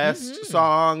 artist, best Mhm.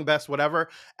 song, best whatever.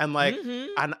 And like, Mhm.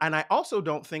 and I also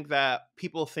don't think that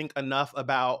people think enough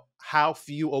about how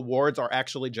few awards are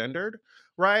actually gendered,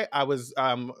 right? I was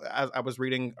as I was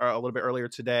reading a little bit earlier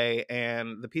today,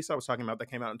 and the piece I was talking about that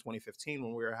came out in 2015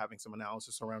 when we were having some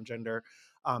analysis around gender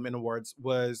in awards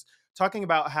was talking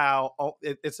about how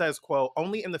it says, quote,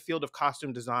 only in the field of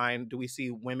costume design do we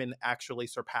see women actually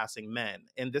surpassing men.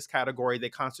 In this category, they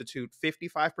constitute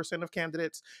 55% of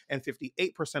candidates and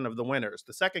 58% of the winners.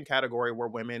 The second category where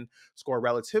women score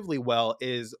relatively well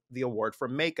is the award for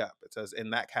makeup. It says in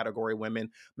that category, women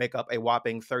make up a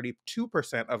whopping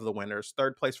 32% of the winners.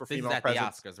 Third place for This is female at the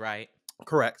presence. Oscars, right?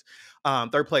 Correct.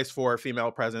 Third place for female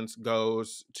presence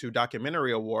goes to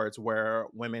documentary awards, where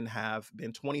women have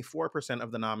been 24%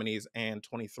 of the nominees and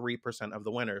 23% of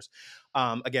the winners.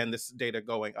 Again, this data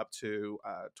going up to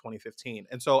 2015.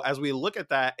 And so as we look at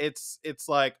that, it's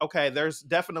like, okay, there's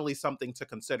definitely something to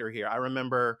consider here. I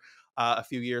remember a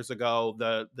few years ago,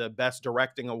 the best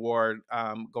directing award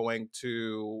going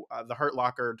to the Hurt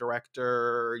Locker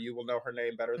director. You will know her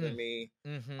name better than Mm. me,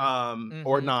 Mhm.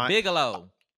 or Mhm. not.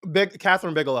 Bigelow. Big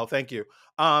Catherine Bigelow, thank you.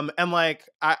 And like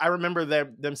I remember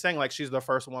them saying like she's the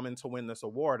first woman to win this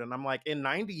award, and I'm like, in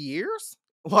 90 years,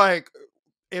 like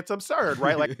it's absurd,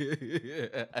 right? Like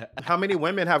how many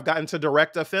women have gotten to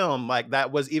direct a film like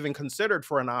that was even considered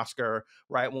for an Oscar,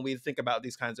 right? When we think about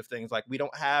these kinds of things, like we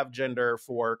don't have gender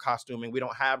for costuming, we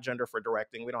don't have gender for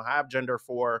directing, we don't have gender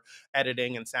for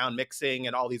editing and sound mixing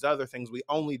and all these other things. We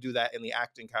only do that in the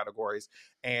acting categories.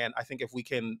 And I think if we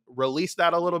can release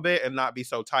that a little bit and not be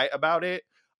so tight about it,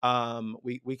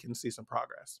 we can see some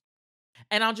progress.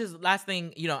 And I'll just, last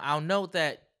thing, I'll note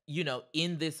that,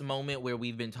 in this moment where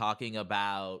we've been talking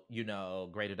about,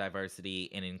 greater diversity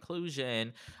and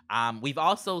inclusion, we've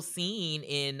also seen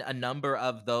in a number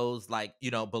of those, like,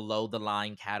 below the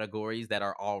line categories that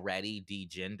are already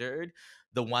degendered,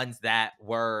 the ones that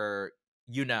were,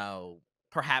 you know,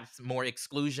 perhaps more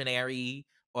exclusionary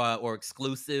or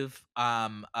exclusive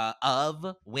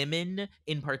of women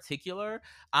in particular,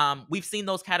 we've seen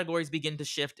those categories begin to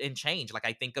shift and change. Like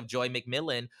I think of Joy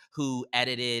McMillan, who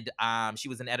edited, she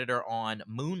was an editor on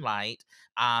Moonlight,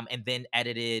 and then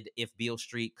edited If Beale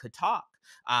Street Could Talk.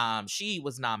 She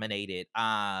was nominated.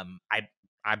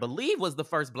 I believe was the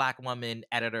first Black woman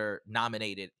editor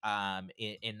nominated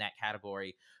in that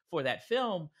category for that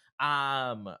film.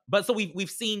 But so we've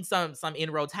seen some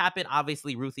inroads happen.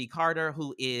 Obviously, Ruthie Carter,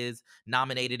 who is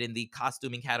nominated in the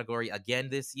costuming category again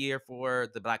this year for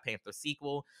the Black Panther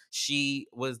sequel. She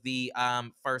was the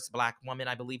first Black woman,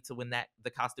 I believe, to win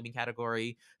the costuming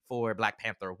category for Black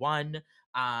Panther 1.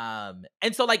 And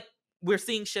so like we're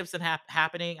seeing shifts and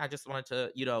happening. I just wanted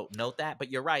to, note that.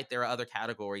 But you're right, there are other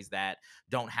categories that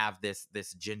don't have this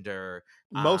gender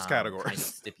Most kind of categories.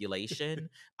 stipulation.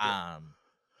 Yeah.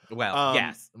 Well,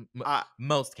 yes,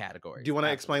 most Do categories. you want to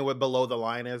Absolutely. explain what below the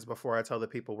line is before I tell the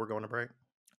people we're going to break?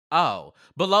 Oh,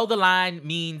 below the line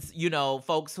means,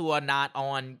 folks who are not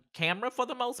on camera for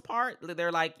the most part.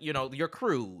 They're like, your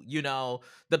crew,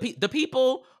 the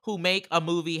people who make a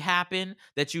movie happen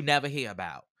that you never hear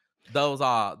about. Those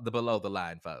are the below the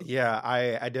line folks. Yeah,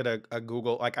 I did a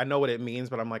Google, like I know what it means,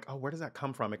 but I'm like, oh, where does that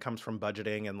come from? It comes from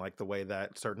budgeting and like the way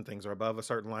that certain things are above a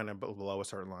certain line and below a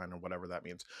certain line or whatever that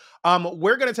means.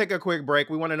 We're gonna take a quick break.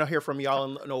 We want to hear from y'all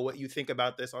and know what you think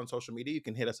about this on social media. You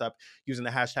can hit us up using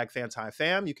the hashtag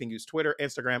FantiFam. You can use Twitter,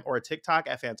 Instagram, or TikTok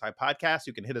at Fanti Podcast.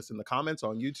 You can hit us in the comments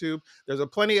on YouTube. There's a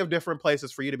plenty of different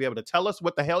places for you to be able to tell us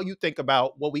what the hell you think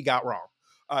about what we got wrong.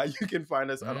 You can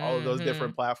find us on all of those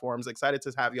different platforms. Excited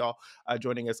to have y'all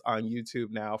joining us on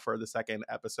YouTube now for the second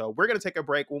episode. We're going to take a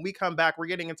break. When we come back, we're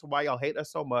getting into why y'all hate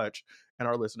us so much and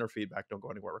our listener feedback. Don't go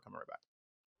anywhere. We're coming right back.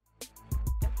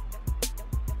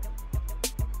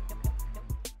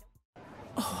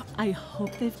 Oh, I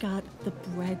hope they've got the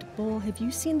bread bowl. Have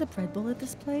you seen the bread bowl at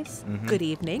this place? Mm-hmm. Good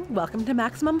evening. Welcome to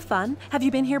Maximum Fun. Have you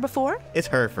been here before? It's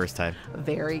her first time.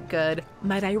 Very good.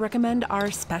 Might I recommend our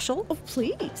special? Oh,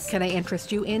 please. Can I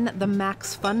interest you in the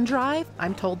Max Fun Drive?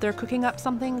 I'm told they're cooking up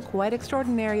something quite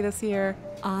extraordinary this year.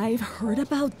 I've heard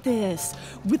about this.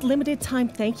 With limited time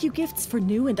thank you gifts for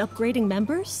new and upgrading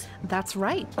members? That's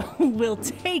right. We'll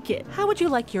take it. How would you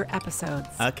like your episodes?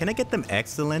 Can I get them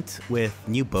excellent with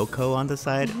new Boko on the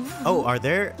side? Oh, are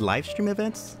there live stream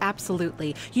events?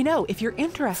 Absolutely. If you're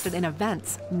interested in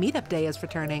events, Meetup Day is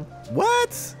returning.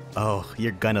 What? Oh,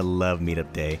 you're gonna love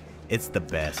Meetup Day. It's the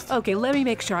best. Okay, let me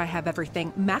make sure I have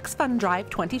everything. Max Fun Drive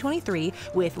 2023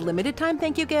 with limited time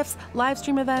thank you gifts, live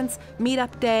stream events,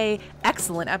 Meetup Day,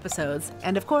 excellent episodes,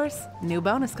 and of course, new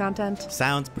bonus content.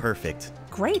 Sounds perfect.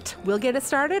 Great. We'll get it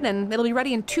started and it'll be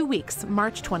ready in 2 weeks,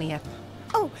 March 20th.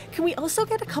 Oh, can we also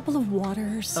get a couple of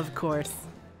waters? Of course.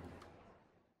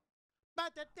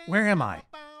 Where am I?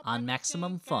 On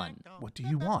Maximum Fun, What do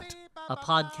you want? a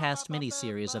podcast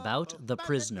miniseries about The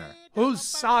Prisoner. Whose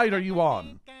side are you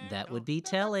on? That would be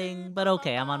telling, but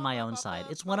okay, I'm on my own side.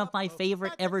 It's one of my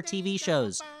favorite ever TV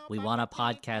shows. We want a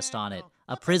podcast on it.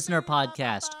 A prisoner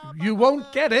podcast. You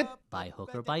won't get it. By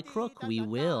hook or by crook, we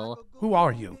will. Who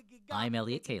are you? I'm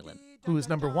Elliot Kalin. Who is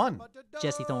number one?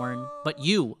 Jesse Thorne, but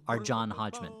you are John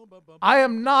Hodgman. I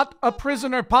am not a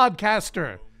prisoner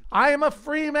podcaster. I am a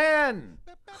free man.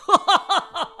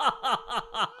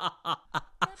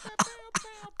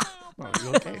 Are you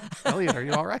okay? Elliot, are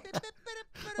you all right?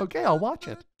 Okay, I'll watch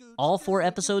it. All 4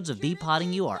 episodes of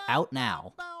Bee-Potting You are out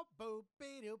now.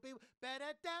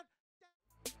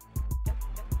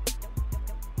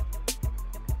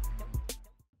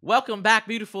 Welcome back,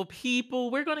 beautiful people.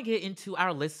 We're going to get into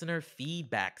our listener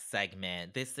feedback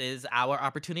segment. This is our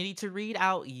opportunity to read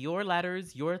out your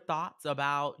letters, your thoughts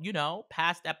about,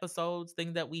 past episodes,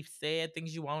 things that we've said,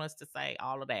 things you want us to say,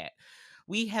 all of that.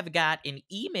 We have got an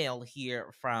email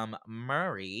here from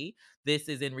Murray. This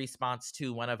is in response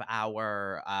to one of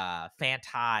our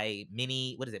Fanti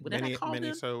mini, what is it? What did I call them?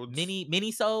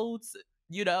 Mini-sodes,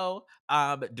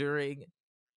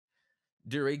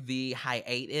 during the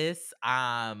hiatus.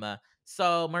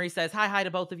 So Murray says, hi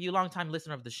to both of you, longtime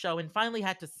listener of the show, and finally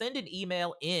had to send an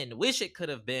email in. Wish it could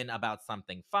have been about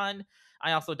something fun.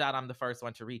 I also doubt I'm the first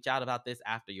one to reach out about this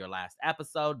after your last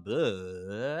episode,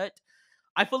 but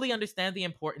I fully understand the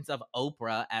importance of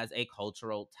Oprah as a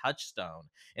cultural touchstone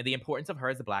and the importance of her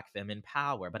as a Black femme in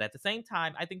power. But at the same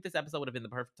time, I think this episode would have been the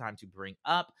perfect time to bring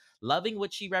up loving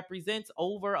what she represents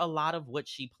over a lot of what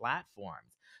she platforms.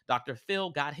 Dr. Phil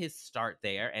got his start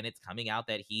there, and it's coming out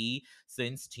that he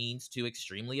sends teens to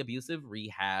extremely abusive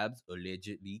rehabs,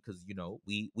 allegedly, because,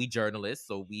 we journalists,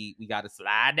 so we got to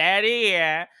slide that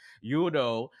in,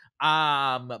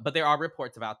 But there are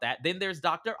reports about that. Then there's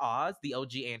Dr. Oz, the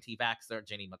OG anti-vaxxer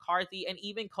Jenny McCarthy, and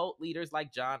even cult leaders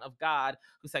like John of God,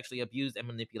 who sexually abused and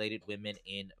manipulated women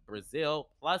in Brazil,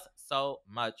 plus so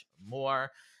much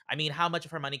more. I mean, how much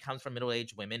of her money comes from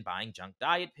middle-aged women buying junk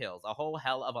diet pills? A whole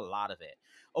hell of a lot of it.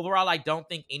 Overall, I don't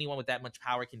think anyone with that much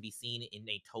power can be seen in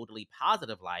a totally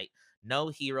positive light. No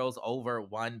heroes over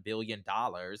 $1 billion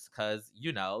because,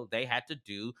 you know, they had to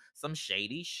do some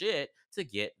shady shit to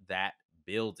get that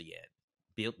billion.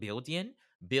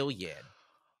 Billion.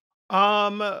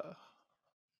 Um,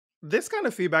 this kind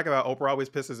of feedback about Oprah always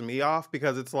pisses me off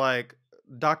because it's like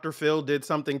Dr. Phil did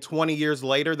something 20 years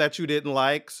later that you didn't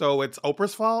like, so it's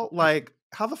Oprah's fault. Like,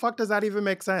 how the fuck does that even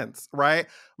make sense, right?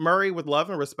 Murray, with love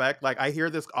and respect, like I hear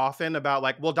this often about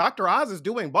like, well, Dr. Oz is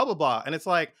doing blah blah blah, and it's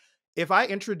like, if I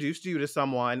introduced you to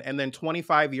someone and then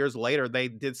 25 years later they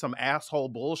did some asshole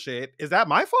bullshit, is that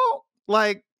my fault?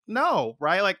 Like, no,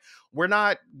 right? Like, we're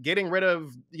not getting rid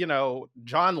of, you know,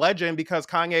 John Legend because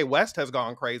Kanye West has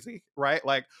gone crazy, right?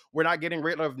 Like, we're not getting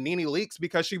rid of Nene Leakes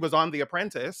because she was on The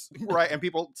Apprentice, right? And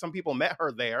some people met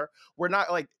her there. We're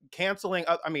not like canceling.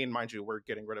 I mean, mind you, we're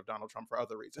getting rid of Donald Trump for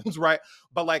other reasons, right?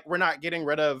 But like, we're not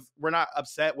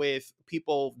upset with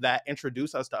people that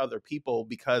introduce us to other people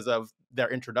because of their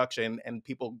introduction and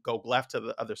people go left to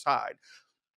the other side.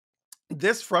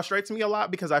 This frustrates me a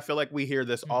lot because I feel like we hear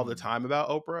this all the time about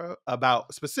Oprah,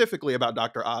 specifically about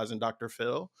Dr. Oz and Dr.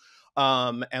 Phil,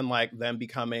 and like them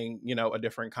becoming, you know, a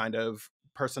different kind of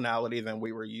personality than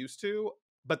we were used to.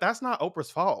 But that's not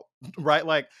Oprah's fault, right?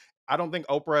 Like, I don't think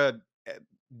Oprah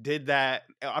did that.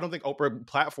 I don't think Oprah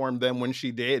platformed them when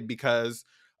she did because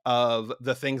of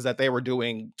the things that they were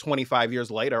doing 25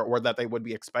 years later, or that they would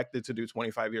be expected to do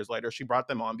 25 years later. She brought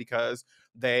them on because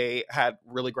they had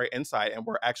really great insight and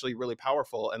were actually really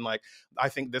powerful. And like, I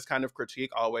think this kind of critique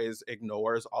always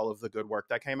ignores all of the good work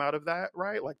that came out of that,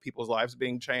 right? Like people's lives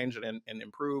being changed and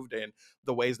improved, and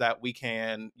the ways that we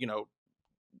can, you know,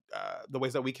 the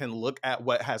ways that we can look at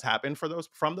what has happened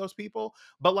from those people.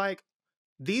 But like,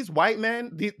 these white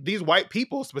men, these white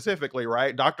people specifically,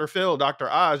 right? Dr. Phil, Dr.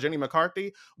 Oz, Jenny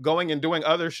McCarthy, going and doing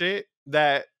other shit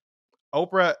that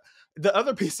Oprah, the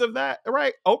other piece of that,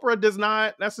 right? Oprah does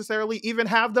not necessarily even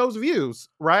have those views,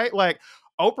 right? Like,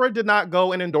 Oprah did not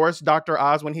go and endorse Dr.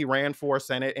 Oz when he ran for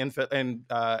Senate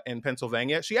in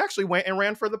Pennsylvania. She actually went and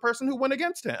ran for the person who went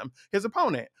against him, his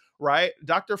opponent, right?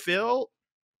 Dr. Phil's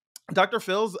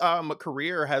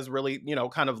career has really, you know,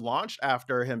 kind of launched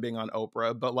after him being on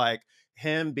Oprah, but like,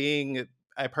 him being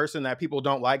a person that people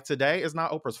don't like today is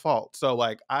not Oprah's fault. So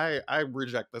like, I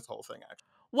reject this whole thing, actually.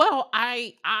 Well,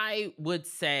 I would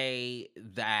say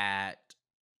that,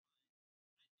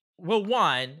 well,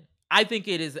 one, I think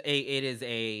it is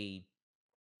a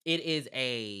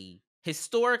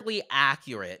historically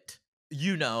accurate,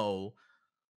 you know,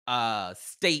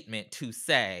 statement to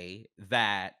say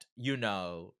that, you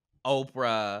know,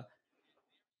 Oprah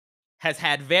has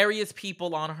had various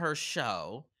people on her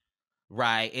show,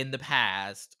 right, in the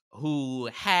past who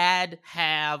have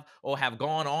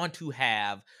gone on to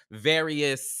have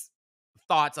various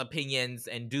thoughts, opinions,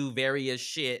 and do various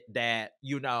shit that,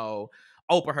 you know,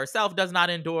 Oprah herself does not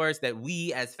endorse, that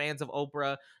we as fans of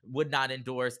Oprah would not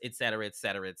endorse, et cetera, et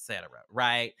cetera, et cetera,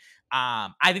 right?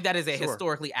 I think that is a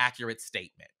historically accurate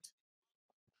statement.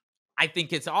 I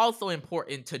think it's also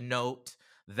important to note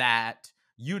that,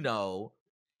 you know,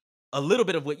 a little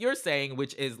bit of what you're saying,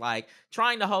 which is like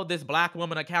trying to hold this black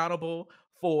woman accountable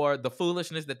for the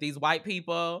foolishness that these white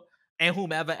people and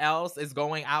whomever else is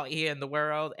going out here in the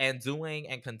world and doing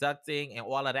and conducting and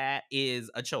all of that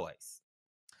is a choice.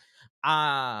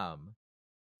 However,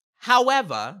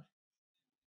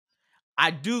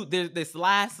 I do, there's this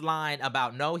last line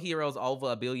about no heroes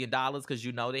over $1 billion because,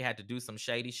 you know, they had to do some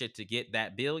shady shit to get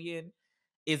that billion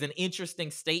is an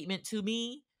interesting statement to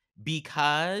me,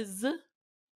 because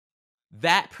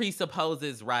that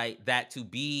presupposes, right, that to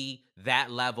be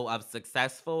that level of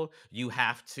successful, you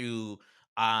have to,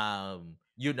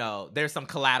 you know, there's some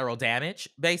collateral damage,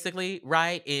 basically,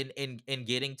 right, in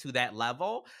getting to that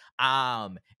level,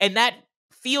 and that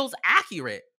feels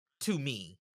accurate to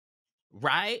me,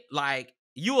 right? Like,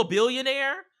 you a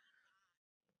billionaire,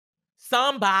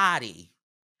 somebody,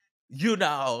 you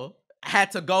know,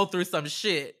 had to go through some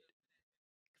shit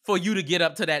for you to get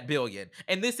up to that billion.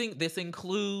 And this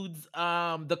includes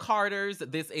the Carters,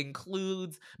 this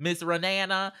includes Miss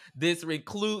Renana, this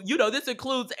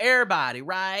includes everybody,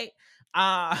 right?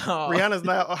 Rihanna's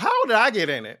now, how did I get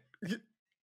in it?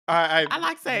 I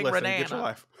like saying listen, Renana. Get your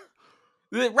life.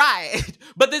 Right.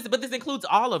 But this includes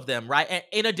all of them, right? And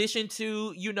in addition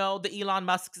to, you know, the Elon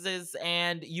Musks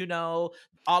and, you know,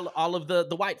 all of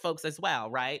the white folks as well,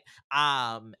 right?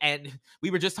 And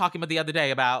we were just talking about the other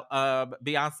day about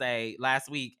Beyonce last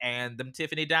week and them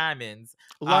Tiffany diamonds.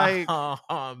 Like,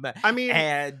 I mean,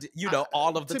 And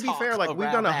all of the to be fair, talk like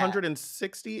we've done around that.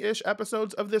 160-ish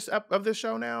episodes of this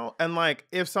show now, and like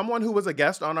if someone who was a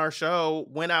guest on our show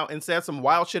went out and said some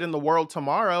wild shit in the world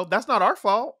tomorrow, that's not our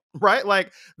fault, right?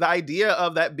 Like the idea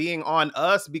of that being on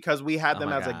us because we had Oh them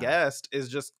my as a God. guest is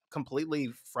just completely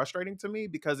frustrating to me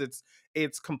because it's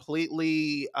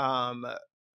completely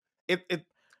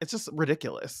it's just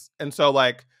ridiculous. And so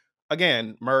like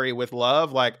again, Murray, with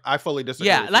love, like I fully disagree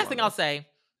Yeah, with you last on thing I'll this. say.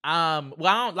 Well,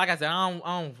 I don't, like I said, I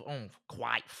don't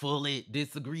quite fully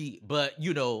disagree, but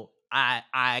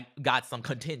I got some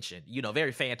contention,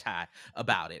 very FANTI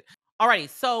about it. Alrighty,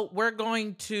 so we're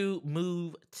going to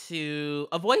move to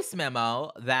a voice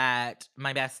memo that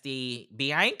my bestie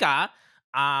Bianca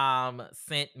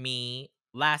sent me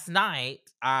last night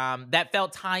that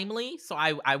felt timely, so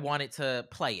I wanted to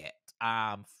play it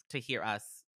to hear us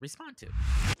respond to.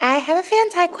 I have a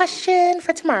FANTI question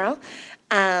for tomorrow.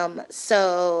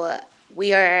 So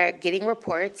we are getting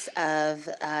reports of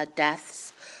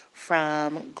deaths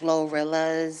from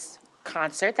Glorilla's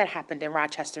concert that happened in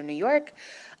Rochester, New York.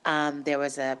 There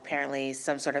was apparently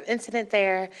some sort of incident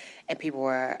there, and people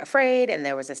were afraid, and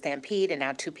there was a stampede, and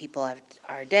now 2 people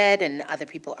are dead, and other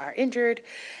people are injured.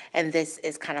 And this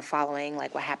is kind of following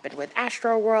like what happened with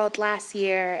Astroworld last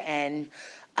year, and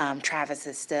Travis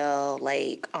is still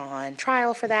like on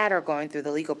trial for that or going through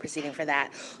the legal proceeding for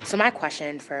that. So my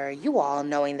question for you all,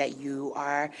 knowing that you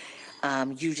are,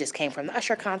 you just came from the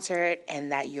Usher concert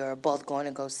and that you're both going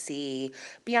to go see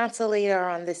Beyonce later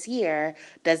on this year,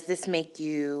 does this make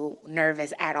you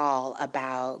nervous at all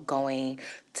about going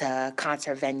to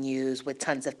concert venues with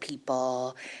tons of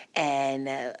people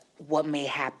and what may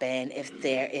happen if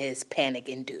there is panic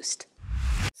induced?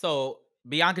 So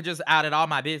Bianca just outed all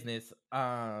my business.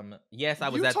 Yes, I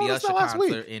was You at the told us that Usher last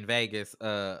concert week. in Vegas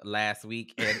last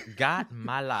week and got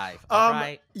my life. All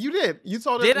right. You did. You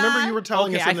told us. Did Remember, I? you were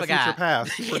telling Okay, us I in the future forgot.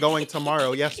 past we're going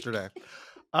tomorrow. Yesterday.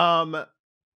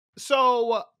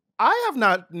 So I have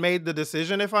not made the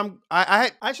decision if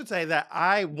I should say that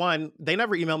they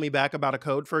never emailed me back about a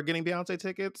code for getting Beyonce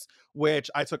tickets,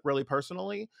 which I took really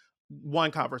personally.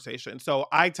 One conversation. So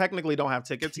I technically don't have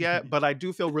tickets yet, but I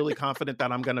do feel really confident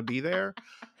that I'm going to be there.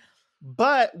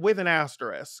 But with an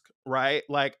asterisk, right?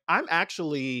 Like I've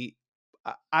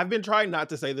been trying not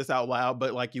to say this out loud,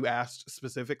 but like you asked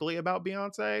specifically about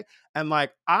Beyonce, and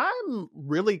like I'm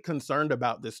really concerned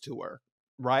about this tour,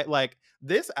 right? Like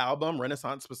this album,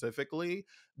 Renaissance specifically,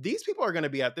 these people are going to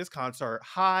be at this concert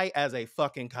high as a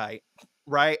fucking kite,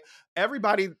 right?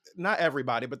 Everybody, not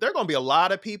everybody, but there are going to be a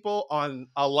lot of people on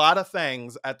a lot of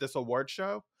things at this award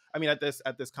show. I mean, at this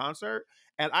concert.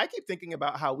 And I keep thinking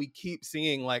about how we keep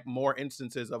seeing like more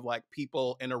instances of like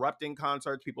people interrupting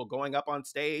concerts, people going up on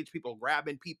stage, people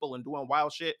grabbing people and doing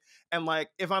wild shit. And like,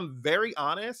 if I'm very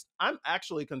honest, I'm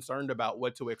actually concerned about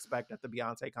what to expect at the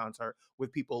Beyonce concert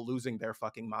with people losing their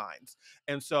fucking minds.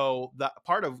 And so the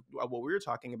part of what we were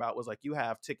talking about was like, you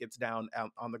have tickets down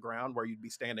on the ground where you'd be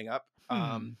standing up,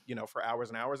 for hours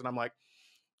and hours. And I'm like,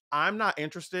 I'm not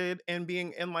interested in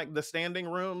being in like the standing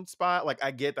room spot. Like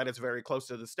I get that it's very close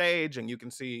to the stage and you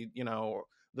can see,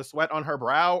 the sweat on her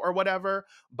brow or whatever,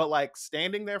 but like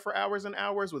standing there for hours and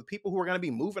hours with people who are going to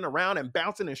be moving around and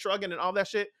bouncing and shrugging and all that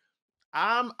shit,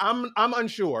 I'm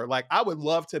unsure. Like I would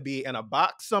love to be in a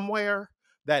box somewhere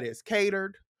that is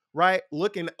catered, right?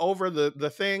 Looking over the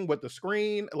thing with the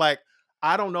screen. Like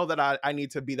I don't know that I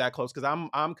need to be that close because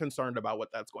I'm concerned about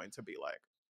what that's going to be like.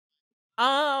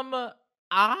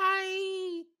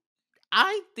 I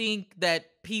I think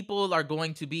that people are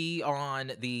going to be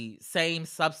on the same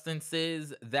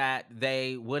substances that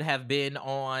they would have been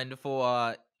on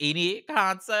for any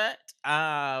concert.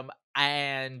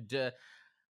 And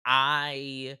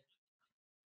I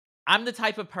I'm the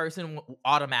type of person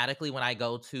automatically when I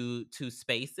go to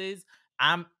spaces,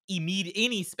 I'm immediate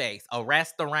any space, a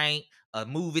restaurant, a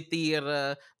movie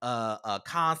theater, a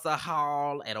concert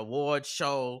hall, an award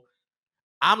show.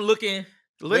 I'm looking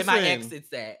where my Listen,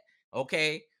 exit's at.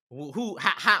 Okay.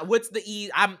 How, what's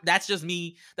the I'm that's just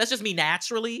me. That's just me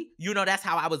naturally. That's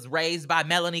how I was raised by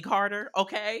Melanie Carter.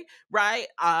 Okay. Right.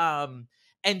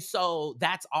 And so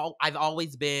that's all I've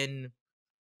always been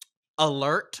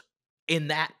alert in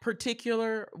that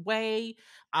particular way.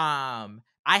 I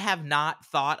have not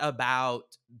thought about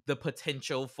the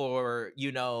potential for,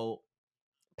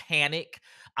 panic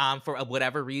for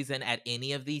whatever reason at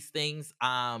any of these things.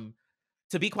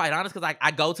 To be quite honest, because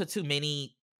I go to too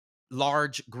many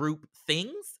large group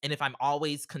things. And if I'm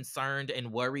always concerned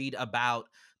and worried about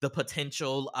the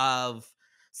potential of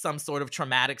some sort of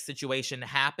traumatic situation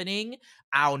happening,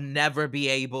 I'll never be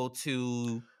able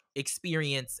to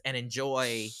experience and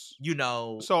enjoy,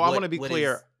 So I want to be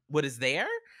clear. what is there.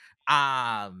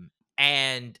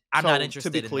 And I'm not So to be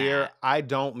interested in clear, that. I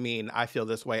don't mean I feel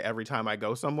this way every time I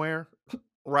go somewhere,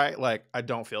 right? Like I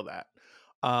don't feel that.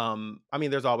 I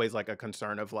mean, there's always like a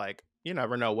concern of like, you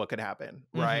never know what could happen,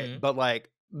 right? Mhm. But like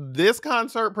this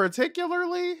concert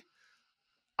particularly,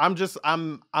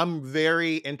 I'm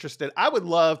very interested. I would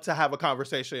love to have a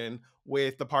conversation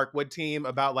with the Parkwood team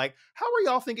about like how are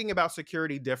y'all thinking about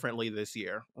security differently this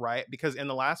year, right? Because in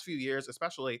the last few years,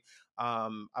 especially I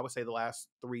would say the last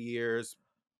 3 years,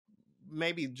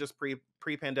 maybe just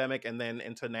pre-pandemic and then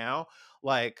into now,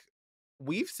 like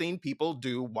we've seen people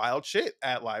do wild shit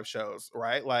at live shows,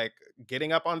 right? Like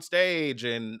getting up on stage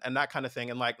and that kind of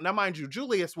thing. And like, now mind you,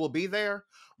 Julius will be there,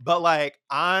 but like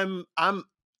I'm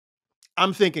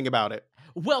thinking about it.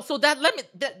 Well, so that's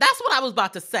what I was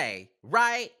about to say,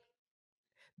 right?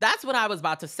 That's what I was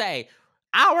about to say.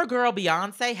 Our girl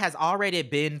Beyonce has already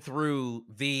been through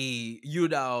the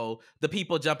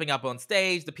people jumping up on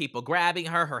stage, the people grabbing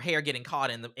her hair getting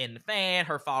caught in the fan,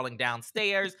 her falling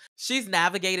downstairs. She's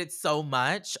navigated so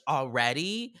much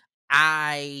already.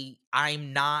 I'm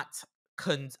not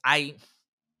I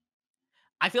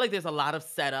feel like there's a lot of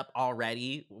setup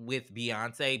already with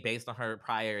Beyonce based on her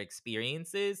prior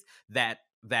experiences that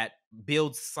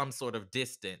builds some sort of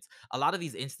distance. A lot of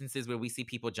these instances where we see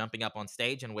people jumping up on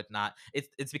stage and whatnot,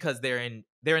 it's because they're in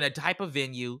a type of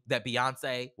venue that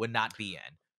Beyonce would not be in.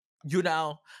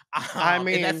 I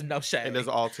And that's mean, no shade. it is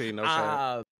all tea, no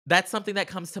shade. That's something that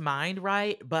comes to mind,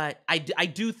 right? But I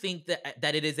do think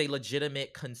that it is a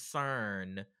legitimate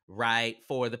concern, right,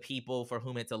 for the people for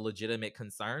whom it's a legitimate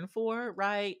concern for,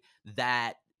 right?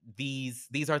 That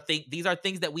these are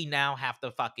things that we now have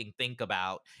to fucking think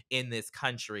about in this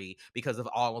country because of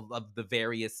all of the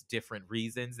various different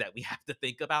reasons that we have to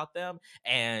think about them.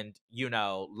 And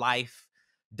life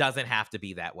doesn't have to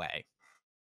be that way.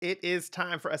 It is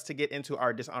time for us to get into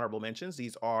our dishonorable mentions.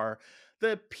 These are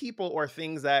the people or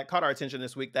things that caught our attention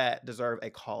this week that deserve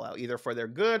a call out, either for their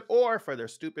good or for their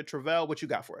stupid. Tre'vell, what you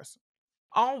got for us?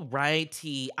 All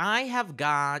righty. I have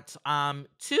got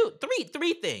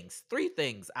three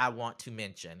things I want to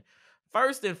mention.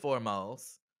 First and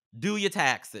foremost, do your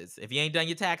taxes. If you ain't done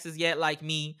your taxes yet, like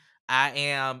me, I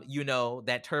am,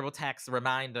 that TurboTax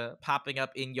reminder popping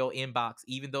up in your inbox,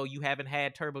 even though you haven't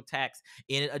had TurboTax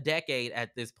in a decade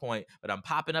at this point. But I'm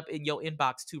popping up in your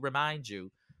inbox to remind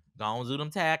you. Don't do them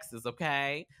taxes,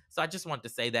 okay? So I just want to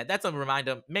say that. That's a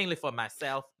reminder mainly for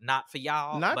myself, not for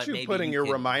y'all. Not But you maybe putting you your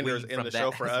can reminders glean in from the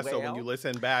show that for as us, so when you well.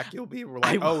 listen back, you'll be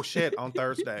like, oh shit, on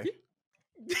Thursday.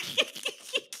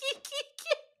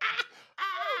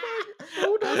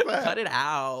 Who does that? Cut it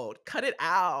out. Cut it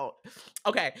out.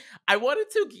 Okay. I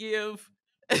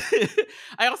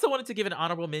also wanted to give an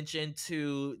honorable mention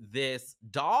to this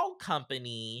doll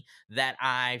company that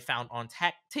I found on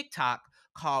TikTok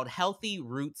called Healthy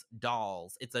Roots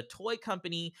Dolls. It's a toy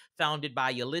company founded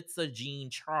by Yalitza Jean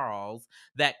Charles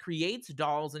that creates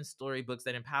dolls and storybooks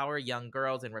that empower young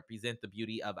girls and represent the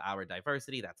beauty of our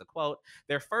diversity. That's a quote.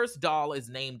 Their first doll is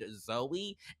named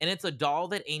Zoe, and it's a doll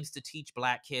that aims to teach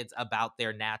Black kids about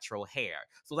their natural hair.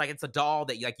 So like it's a doll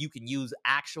that like you can use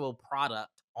actual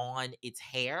product on its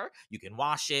hair. You can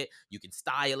wash it, you can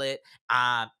style it,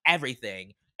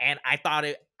 everything. And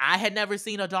I had never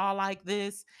seen a doll like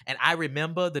this. And I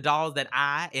remember the dolls that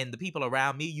I and the people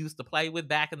around me used to play with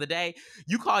back in the day.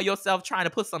 You call yourself trying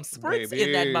to put some spritz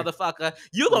in that motherfucker,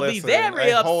 you're going to be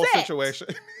very upset whole situation.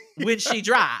 when she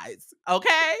dries,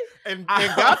 okay? And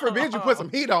God forbid you put some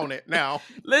heat on it now.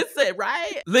 Listen,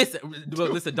 right? Listen,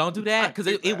 don't do that because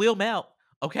it will melt,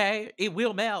 okay? It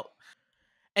will melt.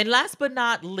 And last but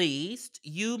not least,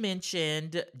 you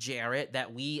mentioned, Jarrett,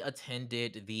 that we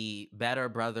attended the Better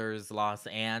Brothers Los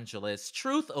Angeles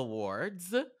Truth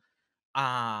Awards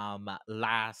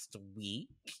last week.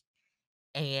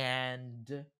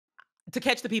 And to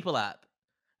catch the people up,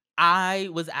 I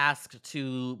was asked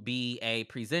to be a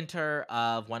presenter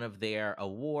of one of their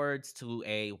awards to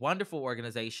a wonderful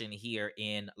organization here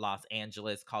in Los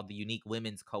Angeles called the Unique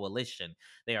Women's Coalition.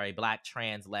 They are a Black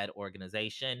trans-led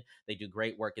organization. They do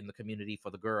great work in the community for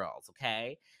the girls,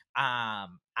 okay?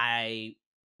 I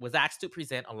was asked to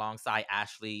present alongside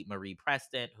Ashley Marie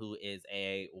Preston, who is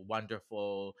a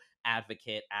wonderful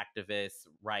advocate, activist,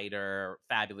 writer,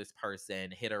 fabulous person.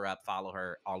 Hit her up, follow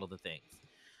her, all of the things.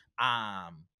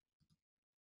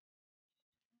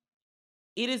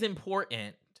 It is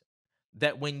important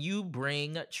that when you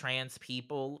bring trans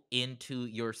people into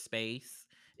your space,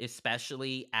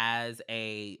 especially as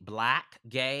a Black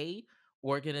gay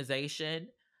organization,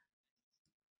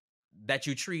 that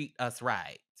you treat us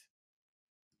right,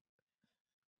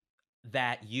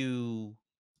 that you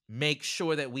make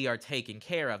sure that we are taken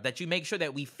care of, that you make sure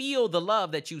that we feel the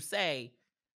love that you say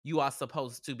you are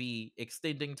supposed to be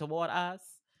extending toward us.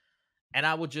 And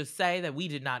I would just say that we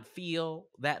did not feel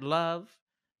that love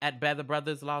at Better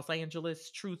Brothers Los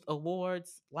Angeles Truth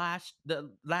Awards last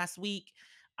week.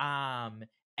 And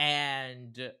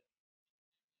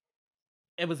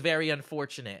it was very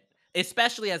unfortunate,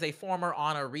 especially as a former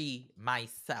honoree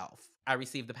myself. I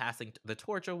received the Passing the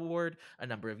Torch Award a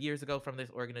number of years ago from this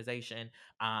organization.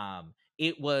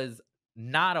 It was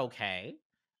not okay.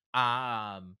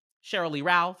 Cheryl Lee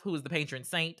Ralph, who is the patron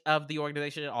saint of the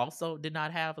organization, also did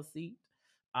not have a seat,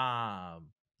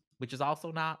 which is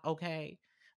also not okay.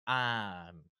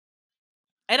 And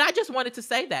I just wanted to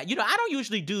say that, I don't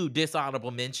usually do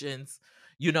dishonorable mentions,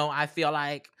 I feel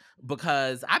like,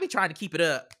 because I be trying to keep it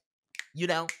up,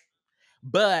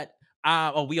 but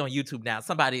we on YouTube now.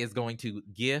 Somebody is going to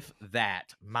give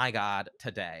that, my God,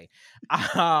 today.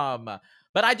 But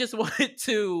I just wanted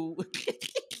to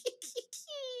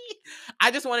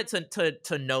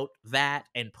to note that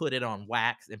and put it on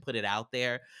wax and put it out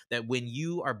there, that when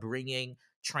you are bringing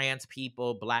trans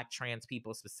people, Black trans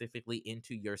people specifically,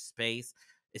 into your space,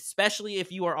 especially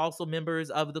if you are also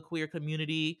members of the queer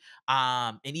community,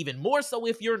 and even more so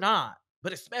if you're not,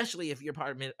 but especially if you're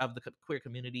part of the queer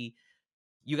community,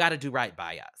 you got to do right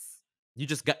by us. You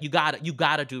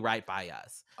got to do right by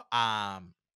us.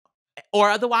 Or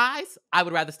otherwise, I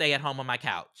would rather stay at home on my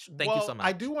couch. Thank you so much.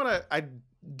 I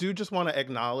do just want to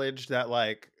acknowledge that,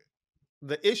 like,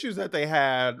 the issues that they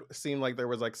had seemed like there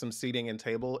was like some seating and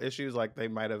table issues. Like they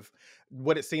might have,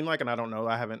 what it seemed like, and I don't know,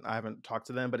 I haven't talked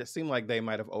to them, but it seemed like they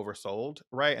might have oversold,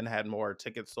 right, and had more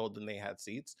tickets sold than they had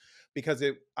seats. Because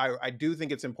I do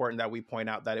think it's important that we point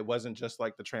out that it wasn't just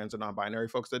like the trans and non-binary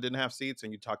folks that didn't have seats.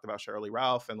 And you talked about Shirley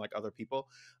Ralph and like other people.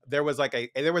 There was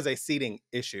a seating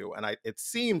issue, and it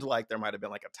seemed like there might have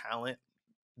been like a talent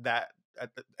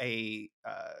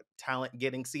talent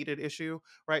getting seated issue,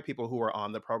 right? People who were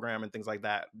on the program and things like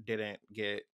that didn't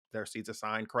get their seats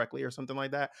assigned correctly or something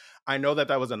like that. I know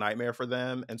that was a nightmare for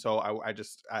them, and so I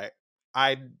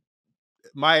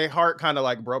my heart kind of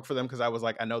like broke for them, because I was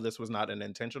like, I know this was not an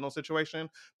intentional situation,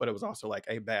 but it was also like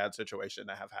a bad situation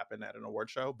to have happened at an award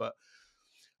show. But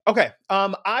okay.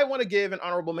 I want to give an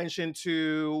honorable mention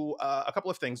to a couple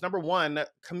of things. Number one,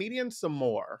 comedian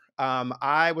Samore.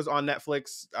 I was on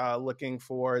Netflix looking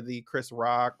for the Chris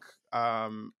Rock.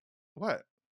 What?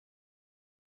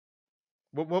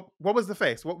 What was the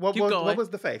face? What was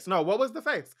the face? No, what was the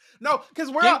face? No, because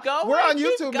we're on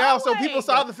YouTube now, so people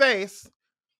saw the face.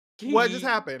 What just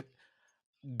happened?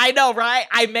 I know, right?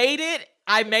 I made it,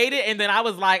 and then I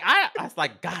was like,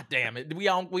 God damn it, we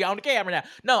on the camera now.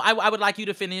 No, I would like you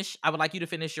to finish. I would like you to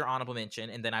finish your honorable mention,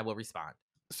 and then I will respond.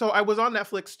 So I was on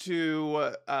Netflix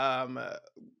to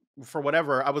for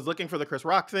whatever, I was looking for the Chris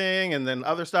Rock thing and then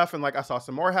other stuff, and like I saw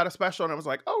Samore had a special, and I was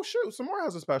like, oh shoot, Samore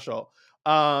has a special.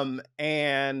 And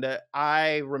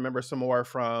I remember Samore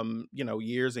from,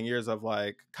 years and years of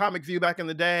like Comic View back in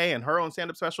the day, and her own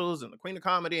stand-up specials, and the Queen of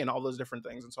Comedy, and all those different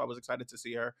things. And so I was excited to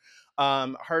see her.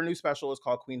 Her new special is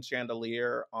called Queen's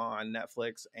Chandelier on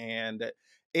Netflix, and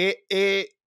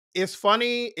it's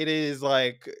funny. It is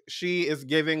like, she is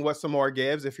giving what Samore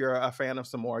gives. If you're a fan of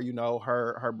Samore, you know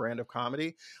her brand of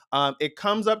comedy. It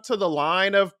comes up to the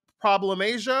line of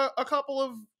Problemasia a couple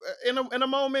of in a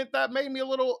moment that made me a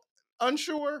little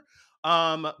unsure.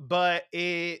 But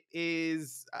it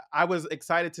is, I was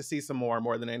excited to see Samore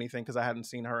more than anything, because I hadn't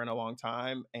seen her in a long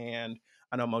time. And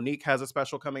I know Monique has a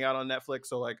special coming out on Netflix,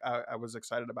 so like I was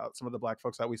excited about some of the Black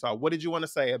folks that we saw. What did you want to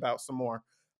say about Samore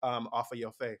off of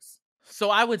your face?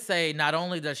 So I would say, not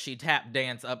only does she tap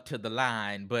dance up to the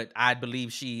line, but I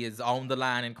believe she is on the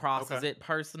line and crosses it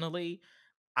personally.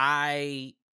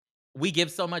 We give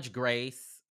so much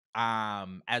grace,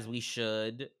 as we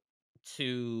should,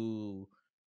 to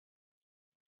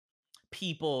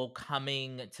people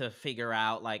coming to figure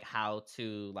out like how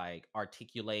to like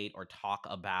articulate or talk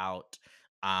about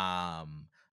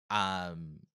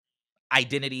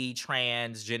identity,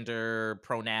 transgender,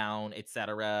 pronoun,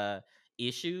 etc.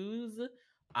 issues.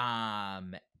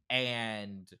 And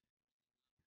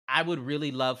I would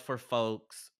really love for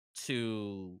folks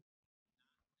to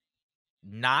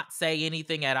not say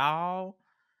anything at all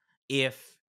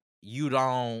if you're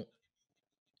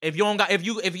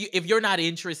not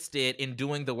interested in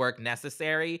doing the work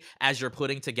necessary as you're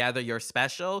putting together your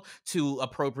special to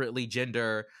appropriately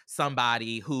gender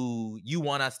somebody who you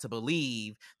want us to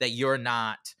believe that you're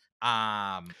not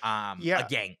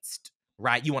against.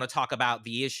 Right? You want to talk about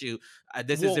the issue.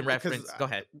 This is in reference. Go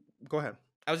ahead.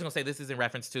 I was gonna say this is in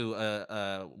reference to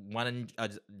a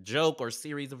joke or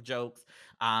series of jokes,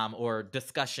 or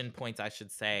discussion points, I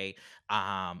should say,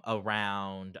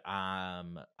 around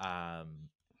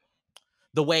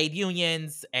the Wade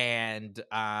unions and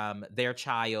their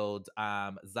child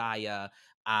Zaya.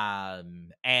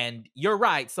 And you're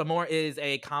right, Samore is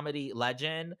a comedy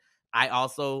legend. I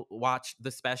also watched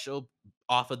the special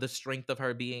off of the strength of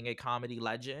her being a comedy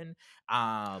legend.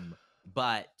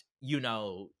 But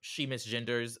she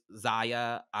misgenders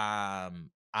Zaya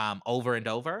over and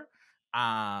over.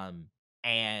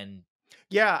 And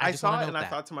Yeah, I I just want saw to it and note I that.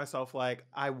 thought to myself, like,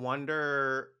 I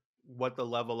wonder what the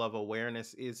level of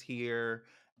awareness is here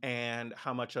and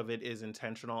how much of it is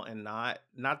intentional and not.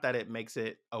 Not that it makes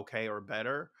it okay or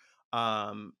better.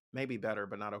 Maybe better,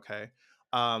 but not okay.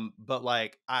 But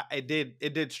like it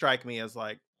did strike me as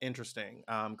like interesting.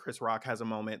 Chris Rock has a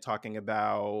moment talking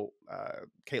about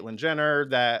Caitlyn Jenner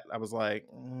that I was like,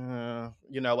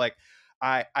 like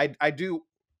I do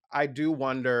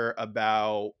wonder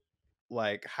about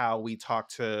like how we talk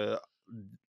to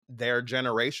their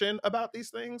generation about these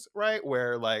things, right?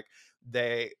 Where like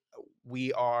they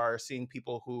we are seeing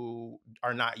people who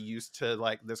are not used to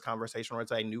like this conversation, or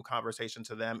it's a new conversation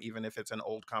to them, even if it's an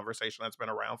old conversation that's been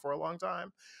around for a long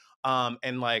time.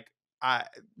 And like I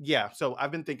yeah, so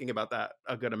I've been thinking about that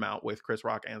a good amount with Chris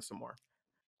Rock and some more.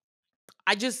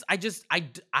 I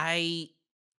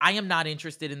am not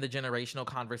interested in the generational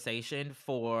conversation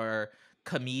for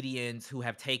comedians who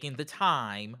have taken the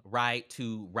time, right,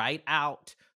 to write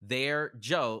out their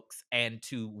jokes and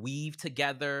to weave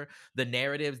together the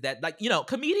narratives that, like,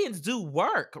 comedians do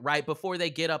work, right, before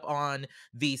they get up on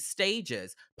these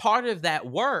stages. Part of that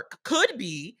work could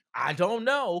be, I don't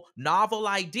know, novel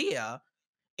idea,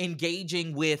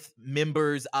 engaging with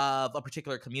members of a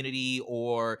particular community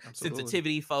or Absolutely.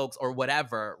 sensitivity folks or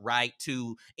whatever, right,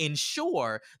 to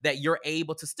ensure that you're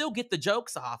able to still get the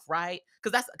jokes off, right?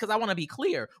 Because I want to be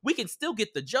clear, we can still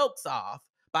get the jokes off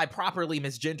by properly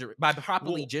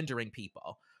Well, gendering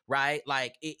people, right?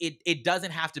 Like it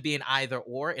doesn't have to be an either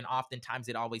or, and oftentimes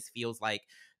it always feels like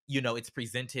it's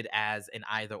presented as an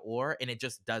either or, and it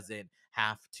just doesn't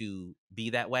have to be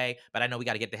that way. But I know we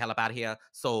got to get the hell up out of here.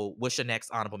 So what's your next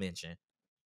honorable mention?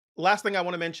 last thing I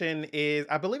want to mention is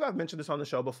I believe I've mentioned this on the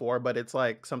show before, but it's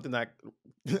like something that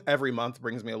every month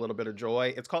brings me a little bit of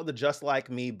joy. It's called the Just Like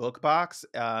Me book box.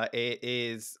 It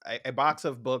is a box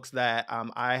of books that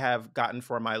I have gotten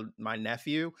for my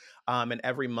nephew. And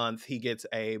every month he gets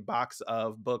a box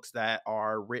of books that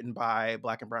are written by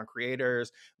Black and Brown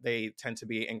creators. They tend to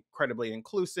be incredibly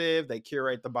inclusive. They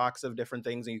curate the box of different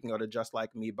things, and you can go to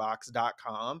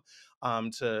justlikemebox.com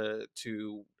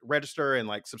to register and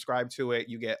like subscribe to it.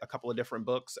 You get a couple of different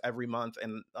books every month,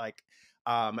 and like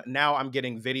now I'm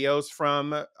getting videos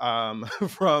from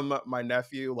from my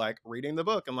nephew like reading the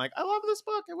book and like, I love this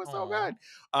book, it was so Aw. good,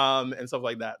 and stuff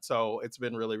like that. So it's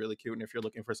been really really cute, and if you're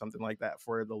looking for something like that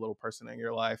for the little person in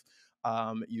your life,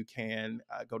 you can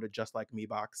go to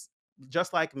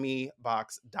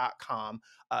justlikemebox.com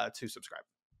to subscribe.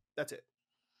 That's it.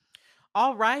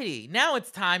 Alrighty, now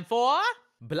it's time for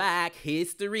Black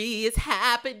History is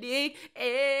Happening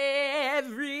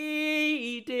Every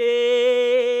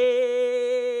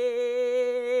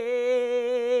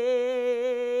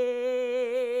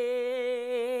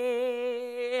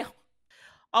Day.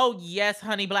 Oh, yes,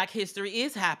 honey, Black history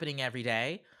is happening every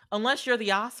day. Unless you're the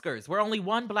Oscars, where only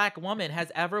one Black woman has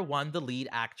ever won the lead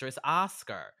actress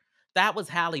Oscar. That was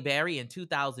Halle Berry in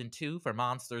 2002 for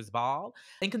Monsters Ball.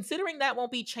 And considering that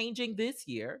won't be changing this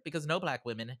year, because no Black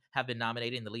women have been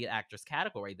nominated in the lead actress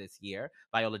category this year,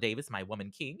 Viola Davis, My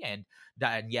Woman King, and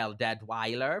Danielle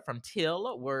Dadweiler from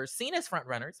Till were seen as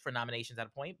frontrunners for nominations at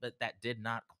a point, but that did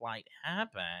not quite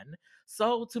happen.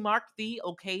 So, to mark the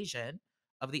occasion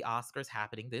of the Oscars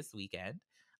happening this weekend,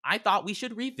 I thought we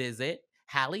should revisit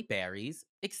Halle Berry's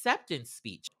acceptance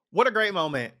speech. What a great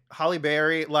moment. Holly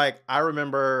Berry, like I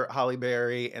remember Holly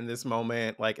Berry in this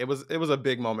moment, like it was a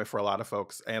big moment for a lot of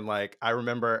folks. And like I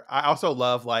also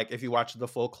love like if you watch the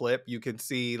full clip, you can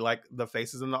see like the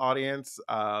faces in the audience.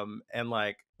 And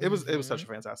like it was such a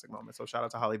fantastic moment. So shout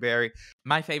out to Holly Berry.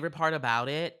 My favorite part about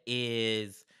it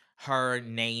is her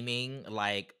naming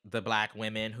like the Black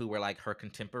women who were like her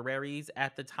contemporaries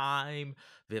at the time.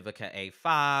 Vivica A.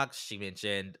 Fox. She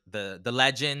mentioned the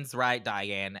legends, right?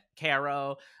 Diane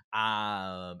Caro,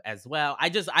 as well.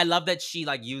 I love that she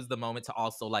like used the moment to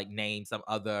also like name some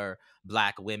other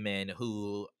Black women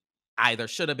who either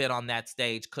should have been on that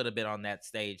stage, could have been on that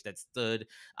stage, that stood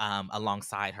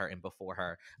alongside her and before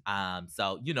her.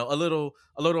 So a little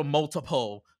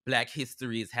multiple Black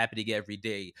history is happening every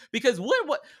day. Because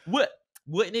what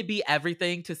wouldn't it be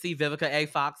everything to see Vivica A.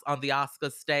 Fox on the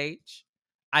Oscars stage?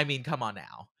 I mean, come on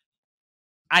now.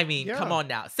 Come on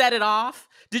now. Set It Off.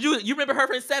 You remember her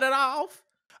from Set It Off?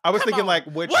 I was thinking like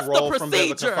which What's role from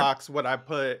Vivica Fox would I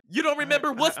put? You don't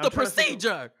remember what's the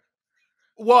procedure?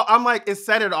 Well, I'm like, is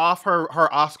Set It Off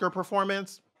her Oscar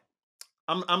performance?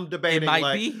 I'm debating. It might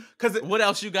like, be. Because what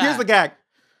else you got? Here's the gag.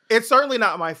 It's certainly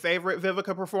not my favorite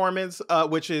Vivica performance,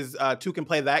 which is Two Can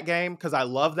Play That Game, because I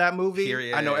love that movie.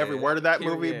 Period. I know every word of that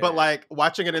movie, but like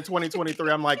watching it in 2023,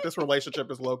 I'm like, this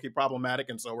relationship is low-key problematic,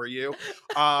 and so are you.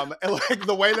 And like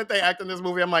the way that they act in this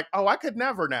movie, I'm like, oh, I could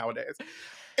never nowadays.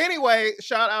 Anyway,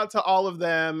 shout out to all of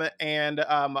them and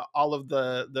all of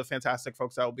the fantastic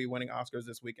folks that will be winning Oscars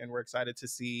this weekend. We're excited to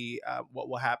see what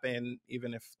will happen,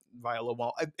 even if Viola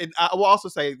won't. I will also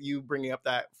say, you bringing up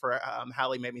that for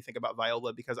Hallie made me think about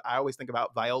Viola, because I always think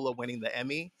about Viola winning the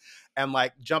Emmy and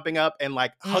like jumping up and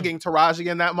like hugging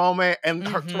Taraji in that moment, and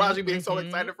Taraji being so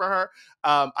excited for her.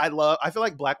 I feel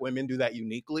like Black women do that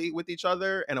uniquely with each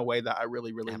other in a way that I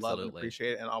really, really love and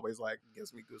appreciate, and always like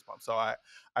gives me goosebumps. So I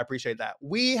appreciate that.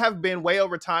 We have been way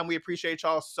over time. We appreciate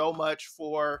y'all so much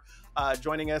for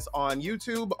joining us on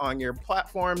YouTube, on your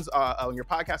platforms, on your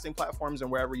podcasting platforms, and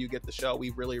wherever you get the show. We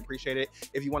really appreciate it.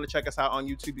 If you want to check us out on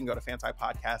YouTube, you can go to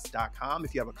fantipodcast.com.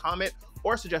 If you have a comment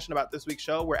or suggestion about this week's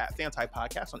show, we're at Fanti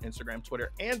Podcast on Instagram,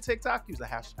 Twitter, and TikTok. Use the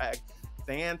hashtag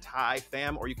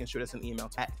FantiFam, or you can shoot us an email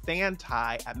at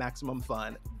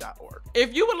fanti@maximumfun.org.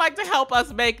 If you would like to help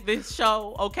us make this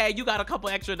show, okay, you got a couple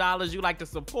extra dollars you like to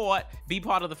support, be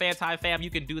part of the Fanti Fam,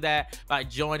 you can do that by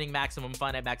joining Maximum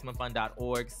Fun at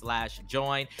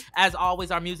maximumfun.org/join. As always,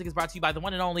 our music is brought to you by the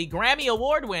one and only Grammy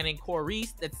Award-winning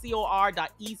Corece. That's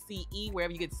COR.ECE,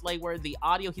 wherever you get Slayworthy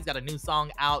audio. He's got a new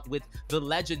song out with the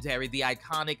legendary, the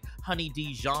iconic Honey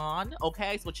Dijon,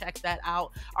 okay, so check that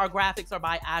out. Our graphics are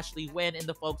by Ashley Wynn and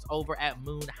the folks over at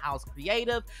Moon House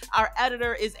Creative. Our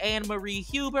editor is Anne-Marie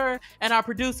Huber, and our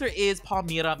producer is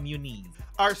Palmira Muniz.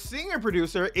 Our senior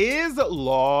producer is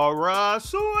Laura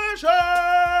Swisher.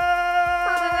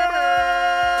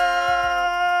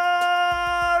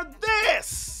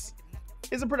 This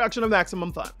is a production of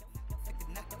Maximum Fun.